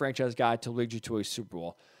your franchise guy to lead you to a Super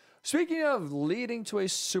Bowl. Speaking of leading to a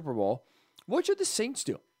Super Bowl, what should the Saints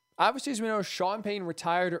do? Obviously, as we know, Sean Payton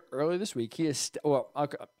retired earlier this week. He is, I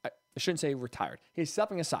shouldn't say retired. He's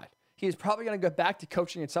stepping aside. He is probably going to go back to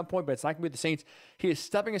coaching at some point, but it's not going to be the Saints. He is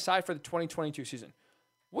stepping aside for the 2022 season.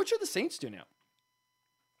 What should the Saints do now?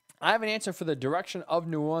 I have an answer for the direction of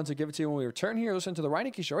New Orleans. I'll give it to you when we return here. Listen to the Ryan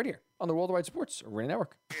Hickey Show right here on the Worldwide Sports Radio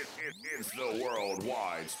Network. It's the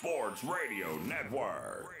Worldwide Sports Radio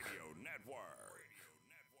Network.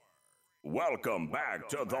 Welcome back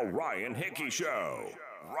to the Ryan Hickey Show,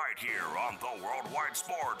 right here on the Worldwide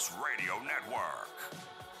Sports Radio Network.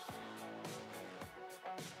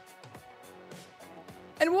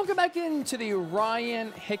 And welcome back into the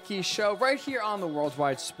Ryan Hickey Show right here on the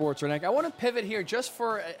Worldwide Sports Network. I want to pivot here just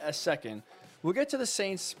for a second. We'll get to the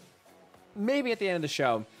Saints maybe at the end of the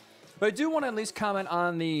show. But I do want to at least comment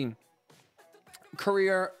on the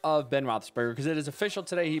career of Ben Roethlisberger because it is official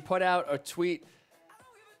today. He put out a tweet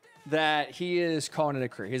that he is calling it a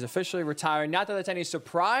career. He's officially retiring. Not that that's any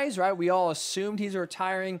surprise, right? We all assumed he's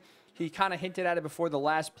retiring. He kind of hinted at it before the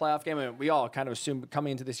last playoff game. And we all kind of assumed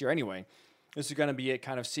coming into this year anyway. This is going to be it,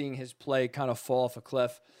 kind of seeing his play kind of fall off a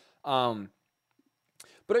cliff. But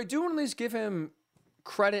I do want to at least give him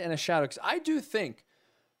credit and a shout out because I do think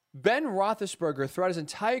Ben Roethlisberger throughout his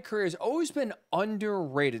entire career has always been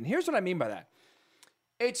underrated. And here's what I mean by that.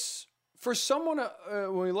 It's for someone,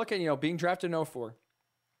 when we look at, being drafted in 2004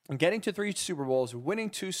 and getting to 3 Super Bowls, winning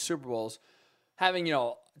 2 Super Bowls, having,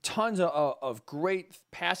 tons of great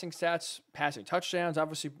passing stats, passing touchdowns,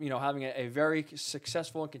 obviously, having a very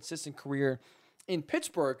successful and consistent career in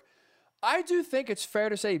Pittsburgh. I do think it's fair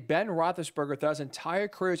to say Ben Roethlisberger throughout his entire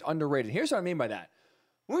career is underrated. Here's what I mean by that.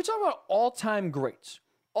 When we talk about all-time greats,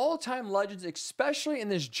 all-time legends, especially in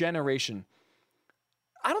this generation,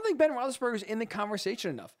 I don't think Ben Roethlisberger is in the conversation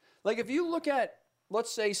enough. Like, if you look at,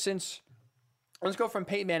 let's say, let's go from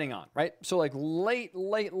Peyton Manning on, right? So like late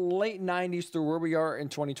 90s through where we are in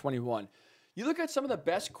 2021. You look at some of the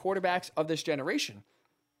best quarterbacks of this generation.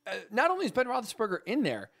 Not only is Ben Roethlisberger in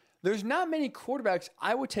there, there's not many quarterbacks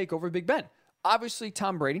I would take over Big Ben. Obviously,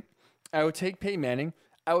 Tom Brady. I would take Peyton Manning.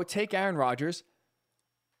 I would take Aaron Rodgers.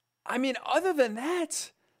 I mean, other than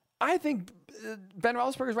that, I think Ben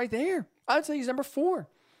Roethlisberger is right there. I'd say he's number 4.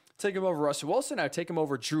 Take him over Russell Wilson. I'd take him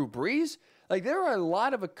over Drew Brees. Like, there are a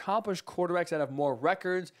lot of accomplished quarterbacks that have more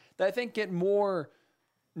records that I think get more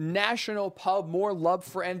national pub, more love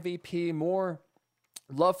for MVP, more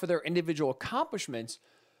love for their individual accomplishments.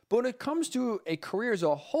 But when it comes to a career as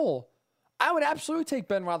a whole, I would absolutely take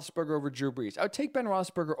Ben Roethlisberger over Drew Brees. I would take Ben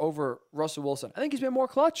Roethlisberger over Russell Wilson. I think he's been more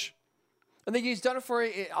clutch. I think he's done it for,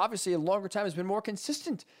 obviously, a longer time. He's been more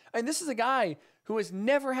consistent. And this is a guy who has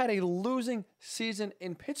never had a losing season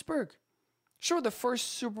in Pittsburgh. Sure, the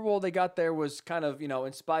first Super Bowl they got there was kind of,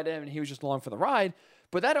 in spite of him, and he was just along for the ride.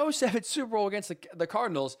 But that 2007 Super Bowl against the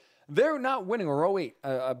Cardinals, they're not winning, or 2008,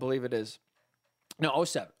 I believe it is. No,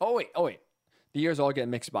 2007. 2008. The years all get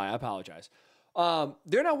mixed by. I apologize.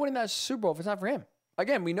 They're not winning that Super Bowl if it's not for him.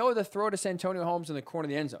 Again, we know the throw to Santonio Holmes in the corner of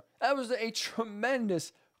the end zone. That was a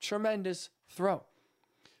tremendous throw.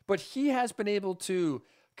 But he has been able to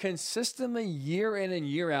consistently, year in and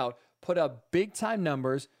year out, put up big-time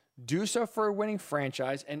numbers, do so for a winning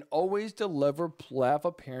franchise, and always deliver playoff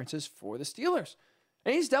appearances for the Steelers.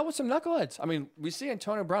 And he's dealt with some knuckleheads. I mean, we see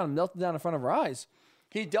Antonio Brown melting down in front of our eyes.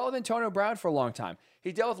 He dealt with Antonio Brown for a long time.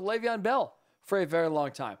 He dealt with Le'Veon Bell for a very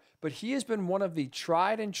long time. But he has been one of the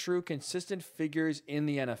tried and true consistent figures in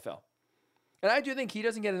the NFL. And I do think he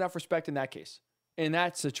doesn't get enough respect in that case, in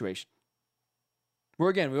that situation. Where,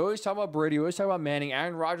 again, we always talk about Brady, we always talk about Manning,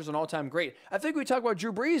 Aaron Rodgers, an all-time great. I think we talk about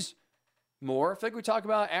Drew Brees more. I think we talk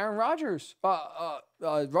about Aaron Rodgers,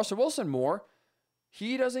 Russell Wilson more.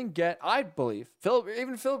 He doesn't get, I believe,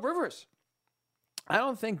 even Phillip Rivers. I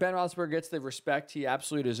don't think Ben Roethlisberger gets the respect he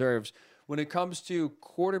absolutely deserves when it comes to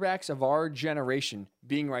quarterbacks of our generation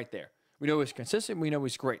being right there. We know he's consistent. We know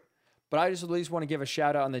he's great. but I just at least want to give a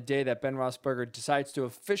shout out on the day that Ben Roethlisberger decides to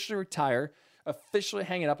officially retire, officially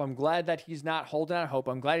hang it up. I'm glad that he's not holding out hope.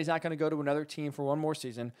 I'm glad he's not going to go to another team for one more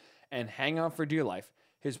season and hang on for dear life.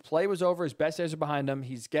 His play was over. His best days are behind him.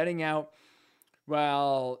 He's getting out.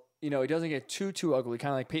 Well, he doesn't get too ugly,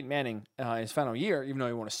 kind of like Peyton Manning his final year, even though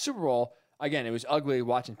he won a Super Bowl. Again, it was ugly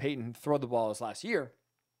watching Peyton throw the ball his last year.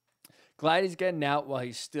 Glad he's getting out while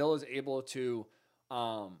he still is able to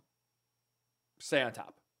stay on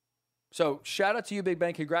top. So shout out to you, Big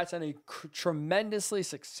Ben. Congrats on a tremendously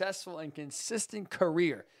successful and consistent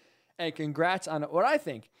career. And congrats on what I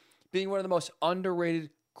think being one of the most underrated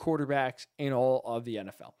quarterbacks in all of the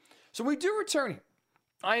NFL. So we do return here.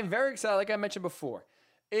 I am very excited, like I mentioned before.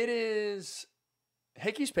 It is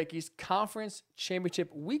Hickey's Pickies Conference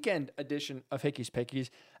Championship Weekend edition of Hickey's Pickies.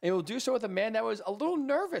 And we'll do so with a man that was a little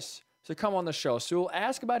nervous to come on the show. So we'll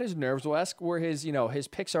ask about his nerves. We'll ask where his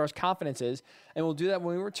picks are, his confidence is. And we'll do that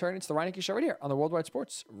when we return. It's the Ryan Hickey Show right here on the Worldwide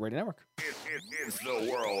Sports Radio Network. It's the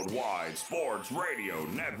Worldwide Sports Radio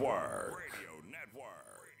Network.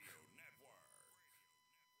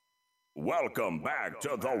 Welcome back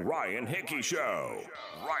to the Ryan Hickey Show,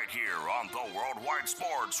 right here on the Worldwide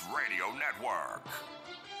Sports Radio Network.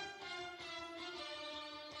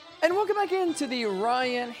 And welcome back into the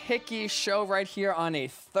Ryan Hickey Show right here on a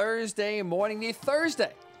Thursday morning, the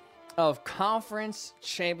Thursday of Conference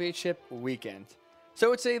Championship Weekend.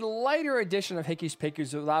 So it's a lighter edition of Hickey's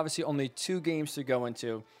Pickies with obviously only 2 games to go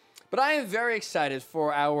into. But I am very excited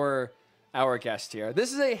for our guest here.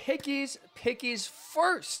 This is a Hickey's Pickies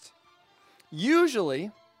first.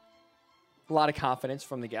 Usually, a lot of confidence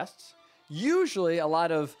from the guests. Usually, a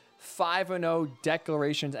lot of 5-0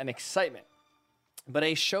 declarations and excitement. But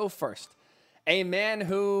a show first. A man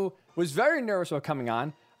who was very nervous about coming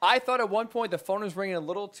on. I thought at one point the phone was ringing a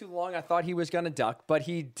little too long. I thought he was going to duck, but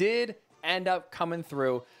he did end up coming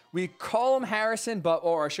through. We call him Harrison,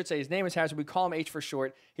 or I should say his name is Harrison. We call him H for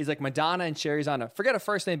short. He's like Madonna and Cherry's on forget a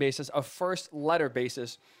first name basis, a first letter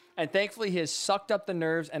basis. And thankfully, he has sucked up the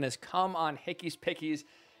nerves and has come on Hickey's Pickies.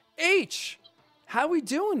 H, how we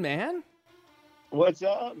doing, man? What's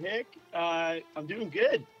up, Hick? I'm doing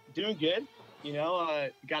good.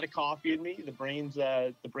 Got a coffee in me. The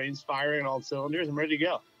brain's firing on all cylinders. I'm ready to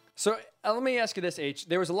go. So let me ask you this, H.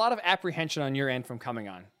 There was a lot of apprehension on your end from coming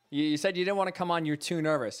on. You said you didn't want to come on. You're too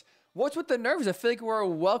nervous. What's with the nerves? I feel like we're a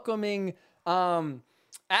welcoming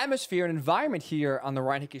atmosphere and environment here on the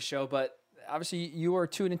Ryan Hickey Show, but obviously you are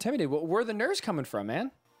too intimidated. Where are the nerves coming from,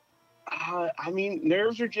 man?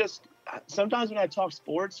 Nerves are just sometimes when I talk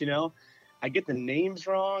sports, I get the names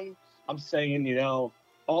wrong. I'm saying,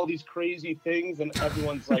 all these crazy things, and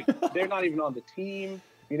everyone's like, they're not even on the team.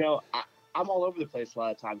 I'm all over the place a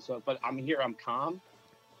lot of times. So, but I'm here. I'm calm.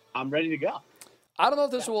 I'm ready to go. I don't know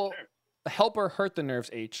if this will help or hurt the nerves,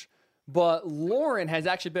 H, but Lauren has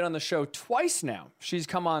actually been on the show twice now. She's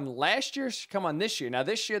come on last year. She's come on this year. Now,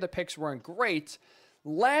 this year, the picks weren't great.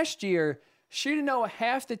 Last year, she didn't know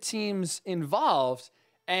half the teams involved,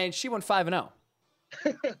 and she went 5-0.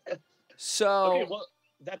 So okay, well,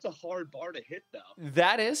 that's a hard bar to hit, though.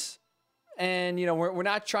 That is. And, we're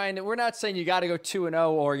not saying you got to go 2-0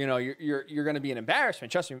 or, you're going to be an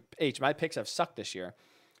embarrassment. Trust me, H, my picks have sucked this year.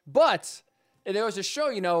 But there was a show,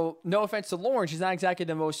 no offense to Lauren, she's not exactly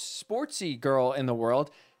the most sportsy girl in the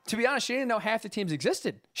world. To be honest, she didn't know half the teams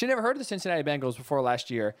existed. She never heard of the Cincinnati Bengals before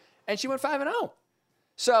last year, and she went 5-0.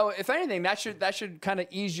 So, if anything, that should kind of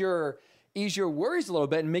ease your worries a little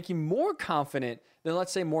bit and make you more confident than,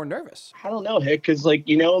 let's say, more nervous. I don't know, Hick, because,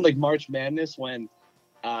 March Madness when,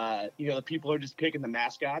 the people are just picking the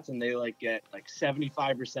mascots and they, get,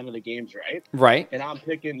 75% of the games, right? Right. And I'm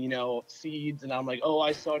picking, seeds, and I'm like, oh,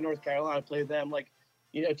 I saw North Carolina play them,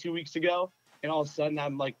 2 weeks ago, and all of a sudden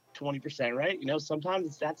I'm, 20%, right?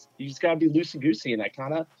 Sometimes you just got to be loosey-goosey, and I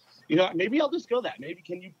kind of, maybe I'll just go that. Maybe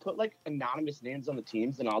can you put, anonymous names on the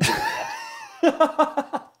teams, and I'll do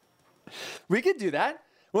that. We could do that.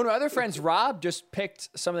 One of my other friends, Rob, just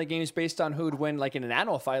picked some of the games based on who would win, in an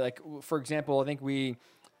animal fight. For example, I think we,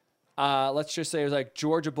 let's just say it was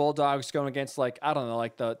Georgia Bulldogs going against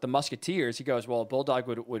the Musketeers. He goes, well, a Bulldog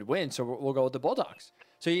would win, so we'll go with the Bulldogs.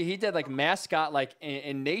 So he did mascot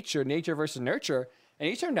in nature versus nurture, and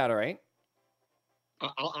he turned out all right.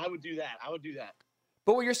 I would do that.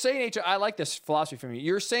 But what you're saying, H, I like this philosophy from you.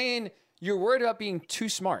 You're saying you're worried about being too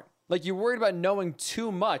smart. You're worried about knowing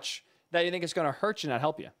too much that you think it's going to hurt you, not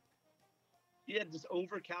help you. Yeah, just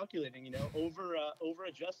over calculating, over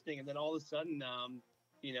adjusting, and then all of a sudden,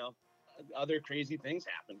 other crazy things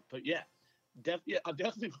happen. But yeah, I'm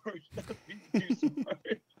definitely worried about being too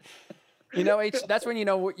smart. You know, H, that's when you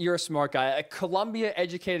know you're a smart guy, a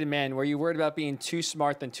Columbia-educated man where you're worried about being too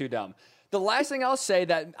smart than too dumb. The last thing I'll say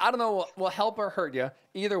that I don't know will help or hurt you,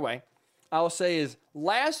 either way, I'll say is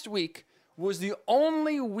last week was the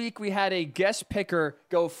only week we had a guest picker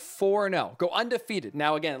go 4-0, go undefeated.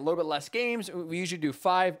 Now, again, a little bit less games. We usually do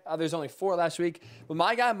 5. There's only 4 last week. But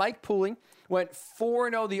my guy, Mike Pooling, went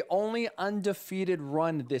 4-0, the only undefeated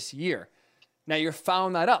run this year. Now, you're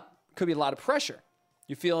following that up. Could be a lot of pressure.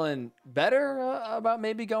 You feeling better about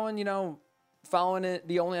maybe going, following it,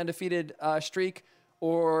 the only undefeated streak,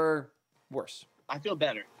 or worse? I feel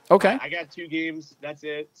better. Okay. I got 2 games. That's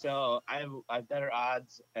it. So I have better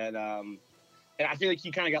odds, and I feel like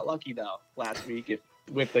you kind of got lucky though last week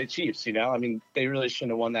with the Chiefs. I mean, they really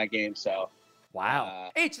shouldn't have won that game. So.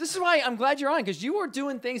 Wow. H, this is why I'm glad you're on, because you are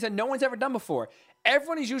doing things that no one's ever done before.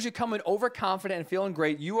 Everyone is usually coming overconfident and feeling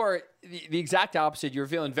great. You are the exact opposite. You're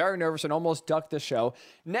feeling very nervous and almost ducked the show.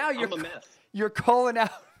 Now you're calling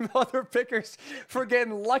out other pickers for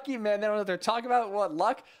getting lucky, man. They don't know what they're talking about. What,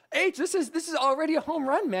 luck? H, this is already a home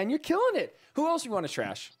run, man. You're killing it. Who else you want to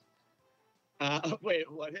trash? Wait,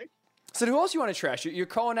 what, Hick? So who else you want to trash? You're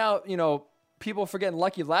calling out, people for getting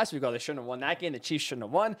lucky last week. Oh, they shouldn't have won that game. The Chiefs shouldn't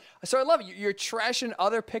have won. So I love it. You're trashing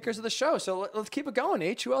other pickers of the show. So let's keep it going,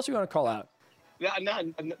 H. Who else you want to call out? Yeah,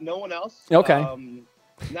 no one else. Okay.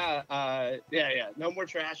 Yeah. No more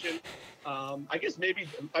trashing. I guess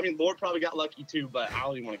Lord probably got lucky too, but I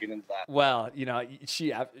don't even want to get into that. Well,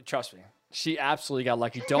 trust me, she absolutely got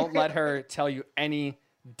lucky. Don't let her tell you any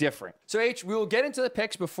different. So H, we will get into the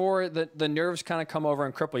picks before the nerves kind of come over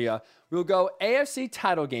and cripple you. We'll go AFC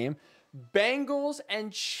title game, Bengals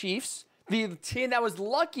and Chiefs. The team that was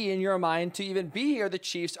lucky in your mind to even be here, the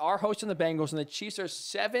Chiefs, are hosting the Bengals, and the Chiefs are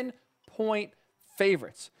 7-point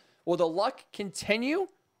favorites. Will the luck continue,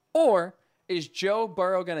 or is Joe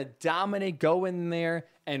Burrow going to dominate, go in there,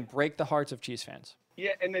 and break the hearts of Chiefs fans?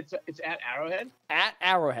 Yeah, and it's at Arrowhead. At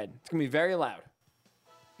Arrowhead, it's gonna be very loud.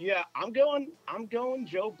 Yeah, I'm going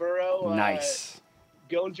Joe Burrow. Nice.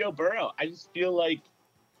 Going Joe Burrow. I just feel like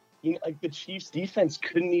the Chiefs defense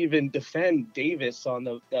couldn't even defend Davis on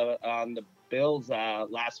the Bills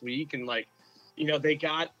last week, and they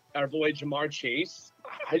got our boy Jamar Chase.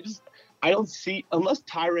 I don't see, unless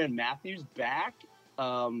Tyrann Mathieu's back,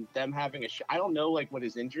 them having I don't know what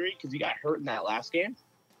his injury, because he got hurt in that last game.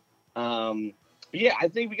 Yeah, I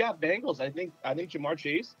think we got Bengals. I think Jamar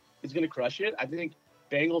Chase is going to crush it. I think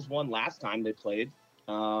Bengals won last time they played.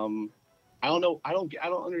 I don't know. I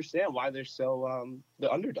don't understand why they're so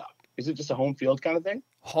the underdog. Is it just a home field kind of thing?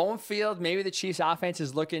 Home field. Maybe the Chiefs offense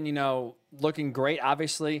is looking great.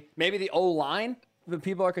 Obviously, maybe the O-line. The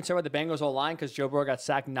people are concerned about the Bengals O-line because Joe Burrow got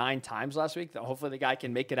sacked 9 times last week. Hopefully the guy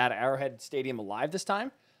can make it out of Arrowhead Stadium alive this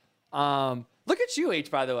time. Look at you,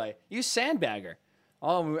 H, by the way. You sandbagger.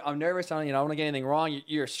 Oh, I'm nervous. I don't want to get anything wrong.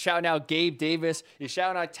 You're shouting out Gabe Davis. You're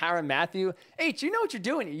shouting out Tyrann Mathieu. H, you know what you're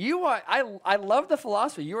doing. You are. I love the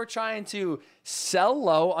philosophy. You are trying to sell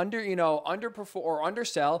low, underperform or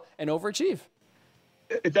undersell and overachieve.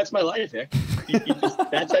 That's my life, Nick.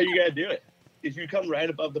 That's how you gotta do it. If you come right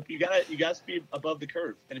above you gotta be above the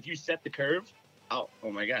curve. And if you set the curve, oh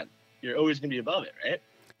my God, you're always gonna be above it, right?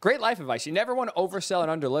 Great life advice. You never want to oversell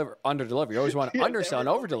and underdeliver. You always want to undersell and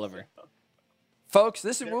overdeliver. Folks,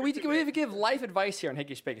 this is where we give life advice here on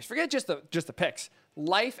Hickey Speakers. Forget just the picks.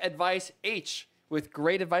 Life advice H with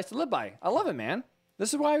great advice to live by. I love it, man.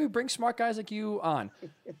 This is why we bring smart guys like you on.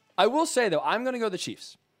 I will say, though, I'm going to go the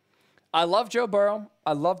Chiefs. I love Joe Burrow.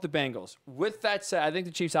 I love the Bengals. With that said, I think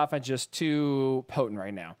the Chiefs' offense is just too potent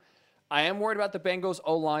right now. I am worried about the Bengals'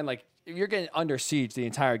 O-line. You're getting under siege the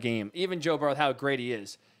entire game. Even Joe Burrow, how great he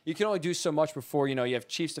is. You can only do so much before, you have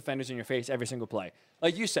Chiefs defenders in your face every single play.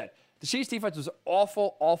 Like you said, the Chiefs defense was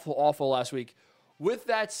awful, awful, awful last week. With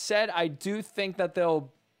that said, I do think that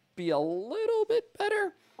they'll be a little bit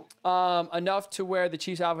better, enough to where the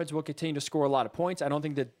Chiefs offense will continue to score a lot of points. I don't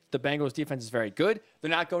think that the Bengals defense is very good. They're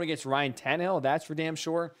not going against Ryan Tannehill. That's for damn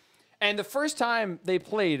sure. And the first time they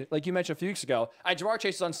played, like you mentioned a few weeks ago, Jamar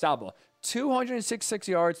Chase is unstoppable. 266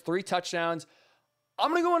 yards, 3 touchdowns. I'm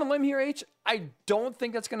going to go on a limb here, H. I don't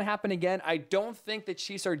think that's going to happen again. I don't think the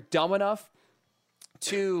Chiefs are dumb enough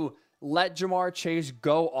to let Jamar Chase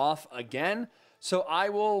go off again. So I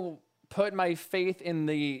will put my faith in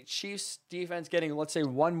the Chiefs defense getting, let's say,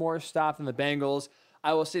 one more stop than the Bengals.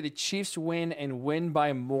 I will say the Chiefs win and win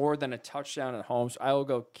by more than a touchdown at home. So I will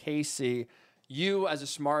go KC. You, as a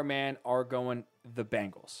smart man, are going the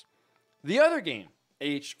Bengals. The other game,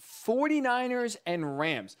 H, 49ers and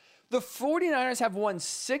Rams. The 49ers have won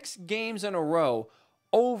 6 games in a row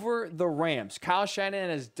over the Rams. Kyle Shanahan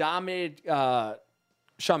has dominated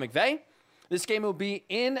Sean McVay. This game will be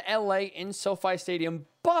in LA in SoFi Stadium,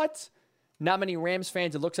 but not many Rams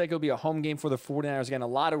fans. It looks like it'll be a home game for the 49ers. Again, a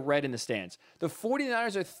lot of red in the stands. The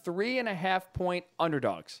 49ers are 3.5-point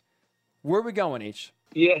underdogs. Where are we going, H?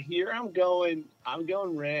 Yeah, here I'm going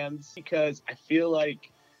Rams because I feel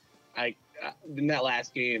like in that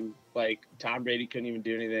last game, like Tom Brady couldn't even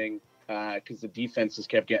do anything because the defense just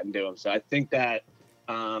kept getting to him. So I think that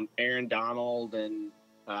Aaron Donald and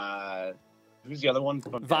who's the other one?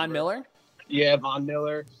 Von Miller? Yeah, Von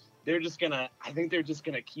Miller. I think they're just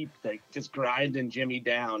gonna keep just grinding Jimmy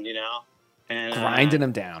down, and grinding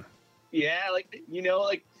him down. Yeah,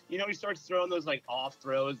 he starts throwing those like off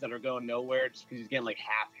throws that are going nowhere just because he's getting like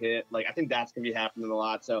half hit. Like I think that's gonna be happening a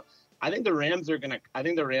lot. So I think the Rams are gonna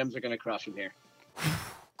crush him here.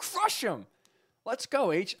 Crush him. Let's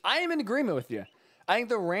go, H. I am in agreement with you. I think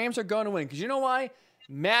the Rams are going to win because you know why?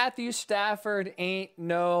 Matthew Stafford ain't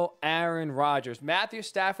no Aaron Rodgers. Matthew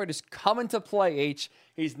Stafford is coming to play, H.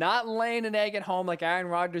 He's not laying an egg at home like Aaron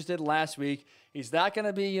Rodgers did last week. He's not going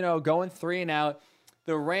to be, going 3 and out.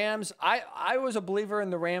 The Rams, I was a believer in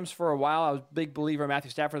the Rams for a while. I was a big believer in Matthew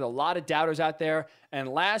Stafford. A lot of doubters out there. And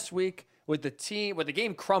last week, with the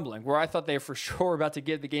game crumbling, where I thought they were for sure about to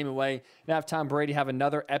give the game away and have Tom Brady have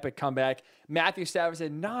another epic comeback, Matthew Stafford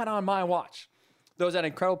said, not on my watch. Those that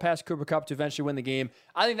incredible pass Cooper Kupp to eventually win the game.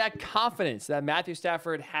 I think that confidence that Matthew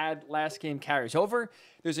Stafford had last game carries over.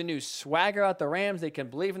 There's a new swagger at the Rams. They can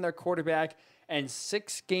believe in their quarterback. And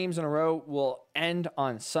 6 games in a row will end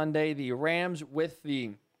on Sunday. The Rams, with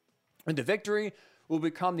the victory, will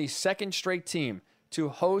become the second straight team to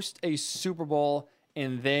host a Super Bowl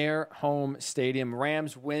in their home stadium.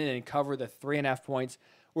 Rams win and cover the 3.5 points.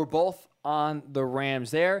 We're both on the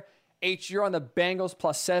Rams there. H, you're on the Bengals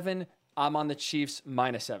 +7. I'm on the Chiefs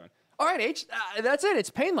 -7. All right, H, that's it. It's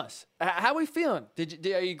painless. How are we feeling?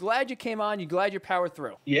 Are you glad you came on? You glad you powered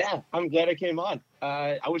through? Yeah, I'm glad I came on.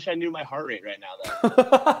 I wish I knew my heart rate right now,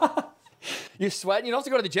 though. You're sweating. You don't have to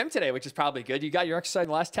go to the gym today, which is probably good. You got your exercise in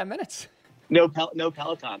the last 10 minutes. No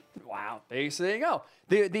Peloton. Wow. There you go.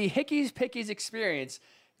 The Hickeys Pickies experience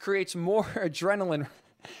creates more adrenaline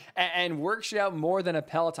and works you out more than a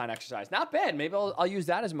Peloton exercise. Not bad. Maybe I'll use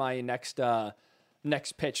that as my next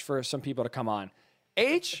pitch for some people to come on.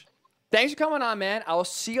 H, thanks for coming on, man. I'll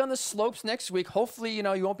see you on the slopes next week. Hopefully, you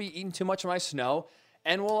won't be eating too much of my snow,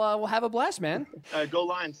 and we'll have a blast, man. Go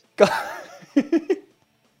Lions.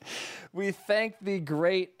 We thank the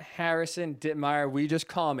great Harrison Dittmeyer. We just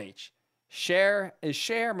call him H. Cher is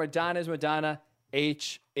Cher. Madonna is Madonna.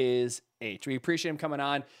 H is H. We appreciate him coming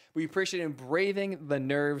on. We appreciate him braving the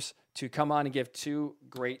nerves to come on and give 2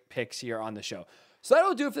 great picks here on the show. So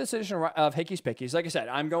that'll do it for this edition of Hickeys Pickies. Like I said,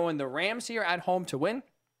 I'm going the Rams here at home to win.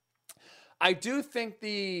 I do think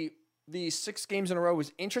the 6 games in a row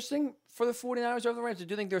was interesting for the 49ers over the Rams. I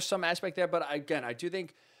do think there's some aspect there, but again, I do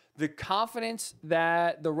think the confidence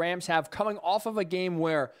that the Rams have coming off of a game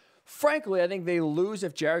where, frankly, I think they lose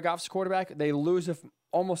if Jared Goff's quarterback. They lose if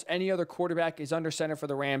almost any other quarterback is under center for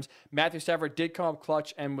the Rams. Matthew Stafford did come up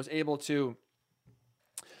clutch and was able to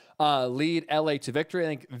lead LA to victory. I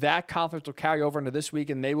think that confidence will carry over into this week,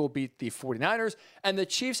 and they will beat the 49ers. And the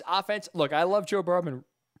Chiefs offense, look, I love Joe Burrow. I've been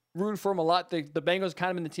rooting for him a lot. The Bengals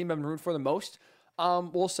kind of been the team I've been rooting for the most,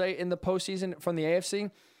 we'll say, in the postseason from the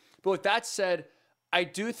AFC. But with that said, I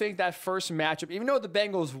do think that first matchup, even though the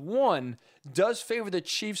Bengals won, does favor the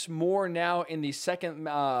Chiefs more now in the second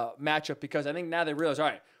matchup, because I think now they realize, all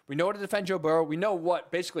right, we know how to defend Joe Burrow. We know what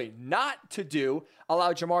basically not to do.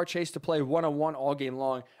 Allow Jamar Chase to play one-on-one all game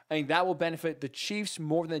long. I think that will benefit the Chiefs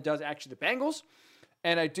more than it does actually the Bengals.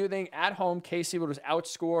 And I do think at home, KC will just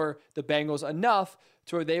outscore the Bengals enough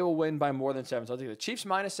to where they will win by more than 7. So I think the Chiefs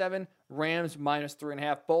 -7, Rams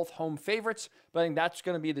 -3.5, both home favorites. But I think that's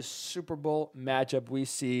going to be the Super Bowl matchup we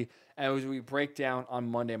see as we break down on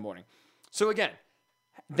Monday morning. So again,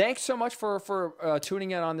 thanks so much for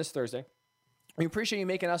tuning in on this Thursday. We appreciate you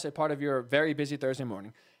making us a part of your very busy Thursday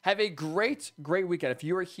morning. Have a great, great weekend. If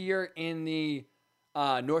you are here in the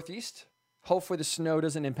Northeast, hopefully the snow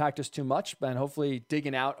doesn't impact us too much, and hopefully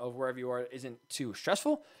digging out of wherever you are isn't too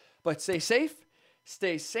stressful. But stay safe,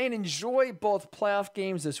 stay sane, enjoy both playoff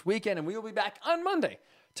games this weekend, and we will be back on Monday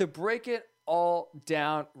to break it all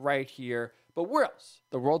down right here. But where else?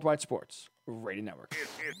 The Worldwide Sports Radio Network.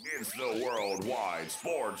 It's the Worldwide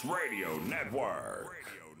Sports Radio Network.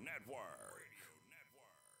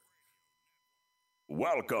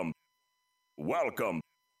 Welcome, welcome,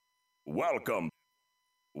 welcome,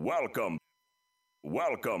 welcome,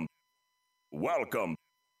 welcome, welcome,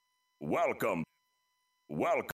 welcome, welcome.